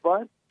the same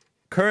spot?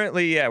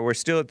 Currently, yeah, we're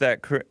still at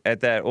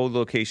that old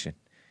location.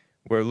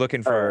 We're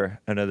looking for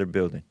another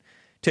building.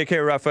 Take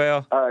care,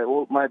 Raphael. All right.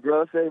 Well, my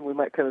bro said we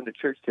might come into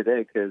church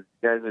today because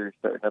you guys are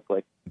starting up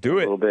a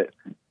little bit.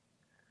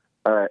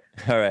 All right.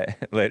 All right.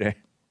 Later.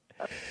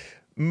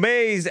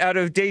 Maze out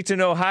of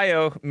Dayton,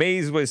 Ohio.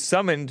 Maze was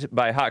summoned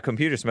by Hot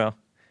Computer Smell.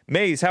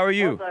 Maze, how are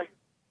you?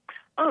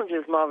 I'm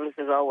just marvelous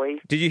as always.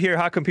 Did you hear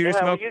Hot Computer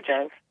Smell? How are you,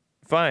 James?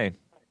 Fine.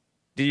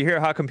 Did you hear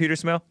Hot Computer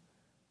Smell?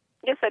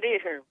 Yes, I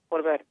did hear. What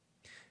about it?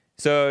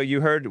 So you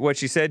heard what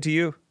she said to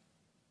you?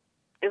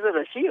 Is it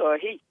a she or a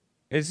he?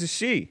 It's a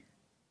she.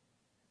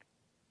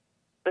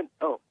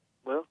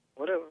 Well,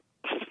 whatever.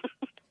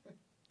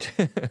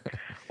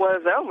 Well,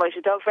 it sounds like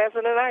she talks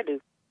faster than I do.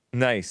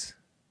 Nice.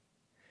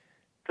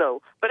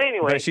 So, but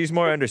anyway. But she's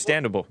more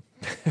understandable.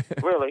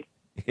 Really?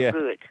 Yeah.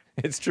 Good.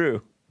 It's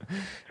true.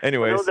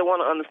 Anyways. For those that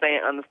want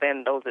to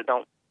understand those that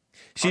don't.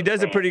 She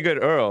does a pretty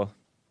good Earl.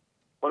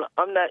 Well,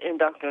 I'm not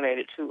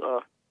indoctrinated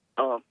to,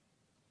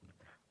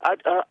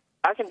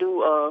 I can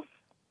do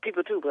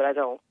people too, but I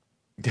don't.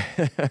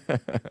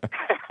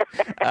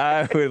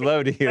 I would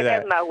love to hear that.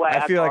 That's not why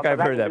I feel like I've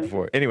heard that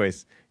before.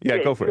 Anyways,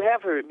 go for it. You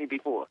have heard me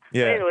before.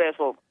 Yeah. But anyway,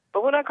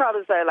 but when I call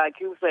to say, like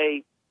you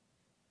say,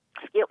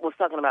 Skip was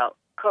talking about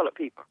colored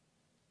people.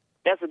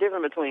 That's the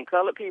difference between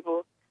colored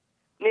people,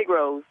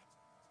 Negroes,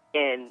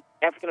 and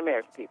African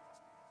American people.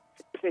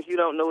 Since you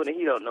don't know it and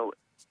he don't know it.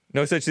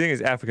 No such thing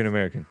as African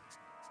American.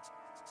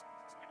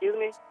 Excuse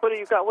me? What do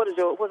you call?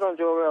 What's on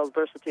Joel's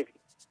birth certificate?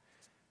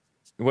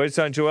 What's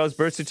on Joel's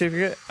birth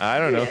certificate? I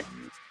don't know.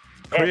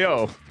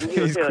 Creole.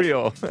 He's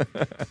Creole.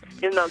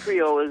 It's not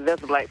Creole.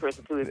 That's a black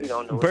person too. If you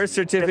don't know. Birth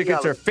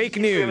certificates are fake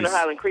news.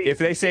 If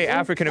they say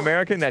African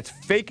American, that's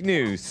fake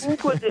news. Who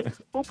put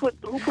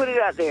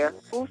it out there?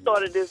 Who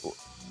started this?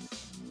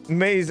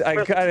 Maze, I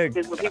gotta.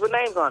 It's with people's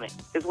names on it.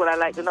 Is what I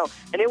like to know.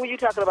 And then when you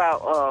talking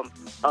about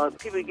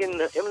people getting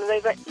the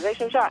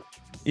immunization shots.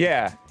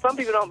 Yeah. Some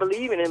people don't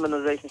believe in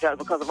immunization shots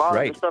because of all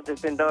the stuff that's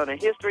been done in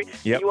history.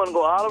 Yep. You want to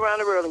go all around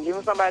the world and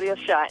give somebody a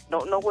shot,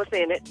 don't know what's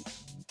in it.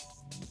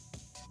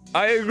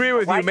 I agree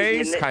with you,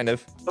 Maze, kind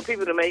of. For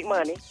people to make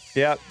money.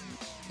 Yep.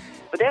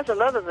 But that's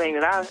another thing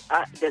that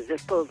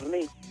puzzles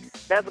me.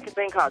 That's a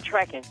thing called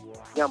tracking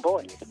young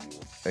boys.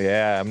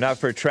 Yeah, I'm not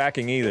for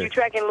tracking either. You're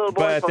tracking little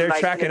boys but from they're like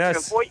tracking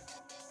us on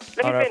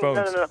our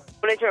phones. No.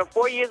 When they turn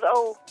 4 years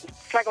old,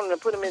 tracking them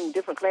and put them in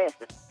different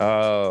classes.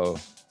 Oh.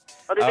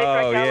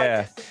 Oh,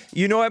 yeah.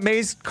 You know what,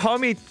 Maze? Call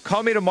me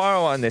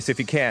tomorrow on this if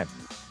you can.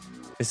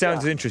 It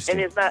sounds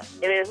interesting. And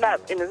it's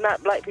not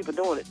black people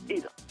doing it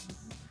either.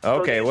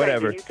 Okay, so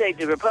whatever. You take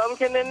the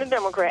Republican and the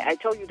Democrat. I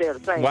told you they're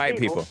the same. White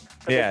people.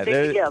 Yeah,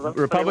 they're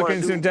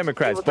Republicans and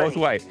Democrats, both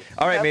white.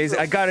 All right, Maze,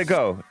 I gotta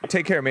go.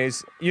 Take care,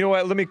 Maze. You know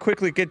what? Let me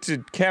quickly get to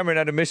Cameron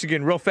out of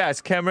Michigan real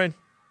fast. Cameron.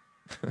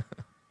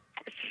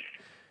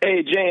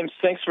 Hey, James.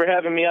 Thanks for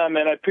having me on,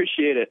 man. I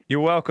appreciate it. You're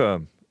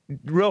welcome.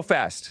 Real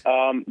fast.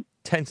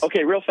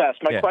 Okay, real fast.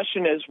 My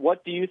question is,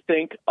 what do you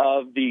think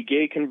of the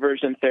gay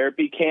conversion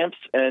therapy camps,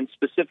 and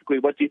specifically,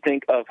 what do you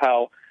think of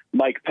how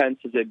Mike Pence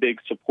is a big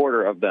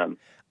supporter of them?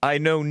 I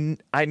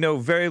know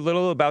very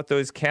little about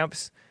those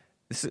camps.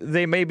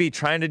 They may be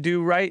trying to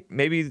do right.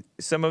 Maybe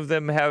some of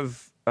them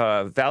have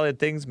valid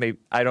things. Maybe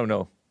I don't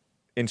know.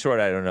 In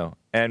short, I don't know.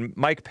 And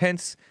Mike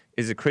Pence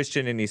is a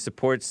Christian, and he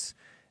supports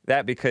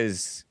that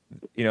because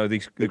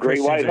the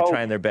Christians are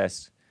trying their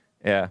best.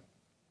 Yeah.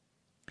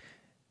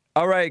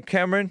 All right,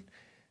 Cameron.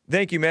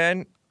 Thank you,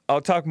 man.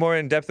 I'll talk more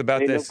in depth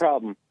about this. No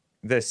problem.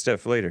 This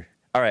stuff later.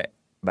 All right.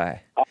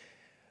 Bye.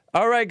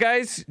 All right,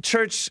 guys.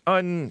 Church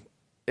in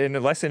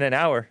less than an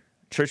hour.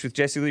 Church with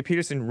Jesse Lee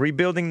Peterson.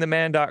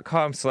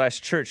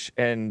 Rebuildingtheman.com/church.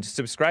 And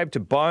subscribe to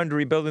Bond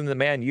Rebuilding the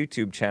Man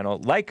YouTube channel.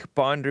 Like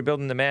Bond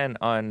Rebuilding the Man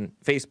on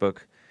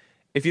Facebook.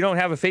 If you don't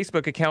have a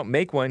Facebook account,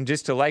 make one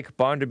just to like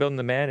Bond Rebuilding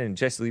the Man and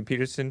Jesse Lee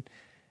Peterson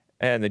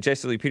and the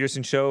Jesse Lee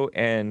Peterson Show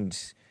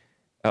and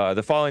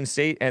The Fallen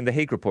State and The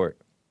Hake Report.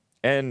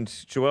 And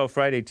Joel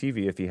Friday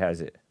TV if he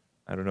has it.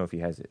 I don't know if he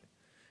has it.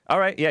 All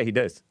right. Yeah, he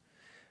does.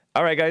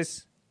 All right,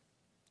 guys.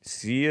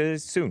 See you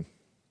soon.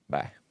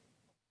 Bye.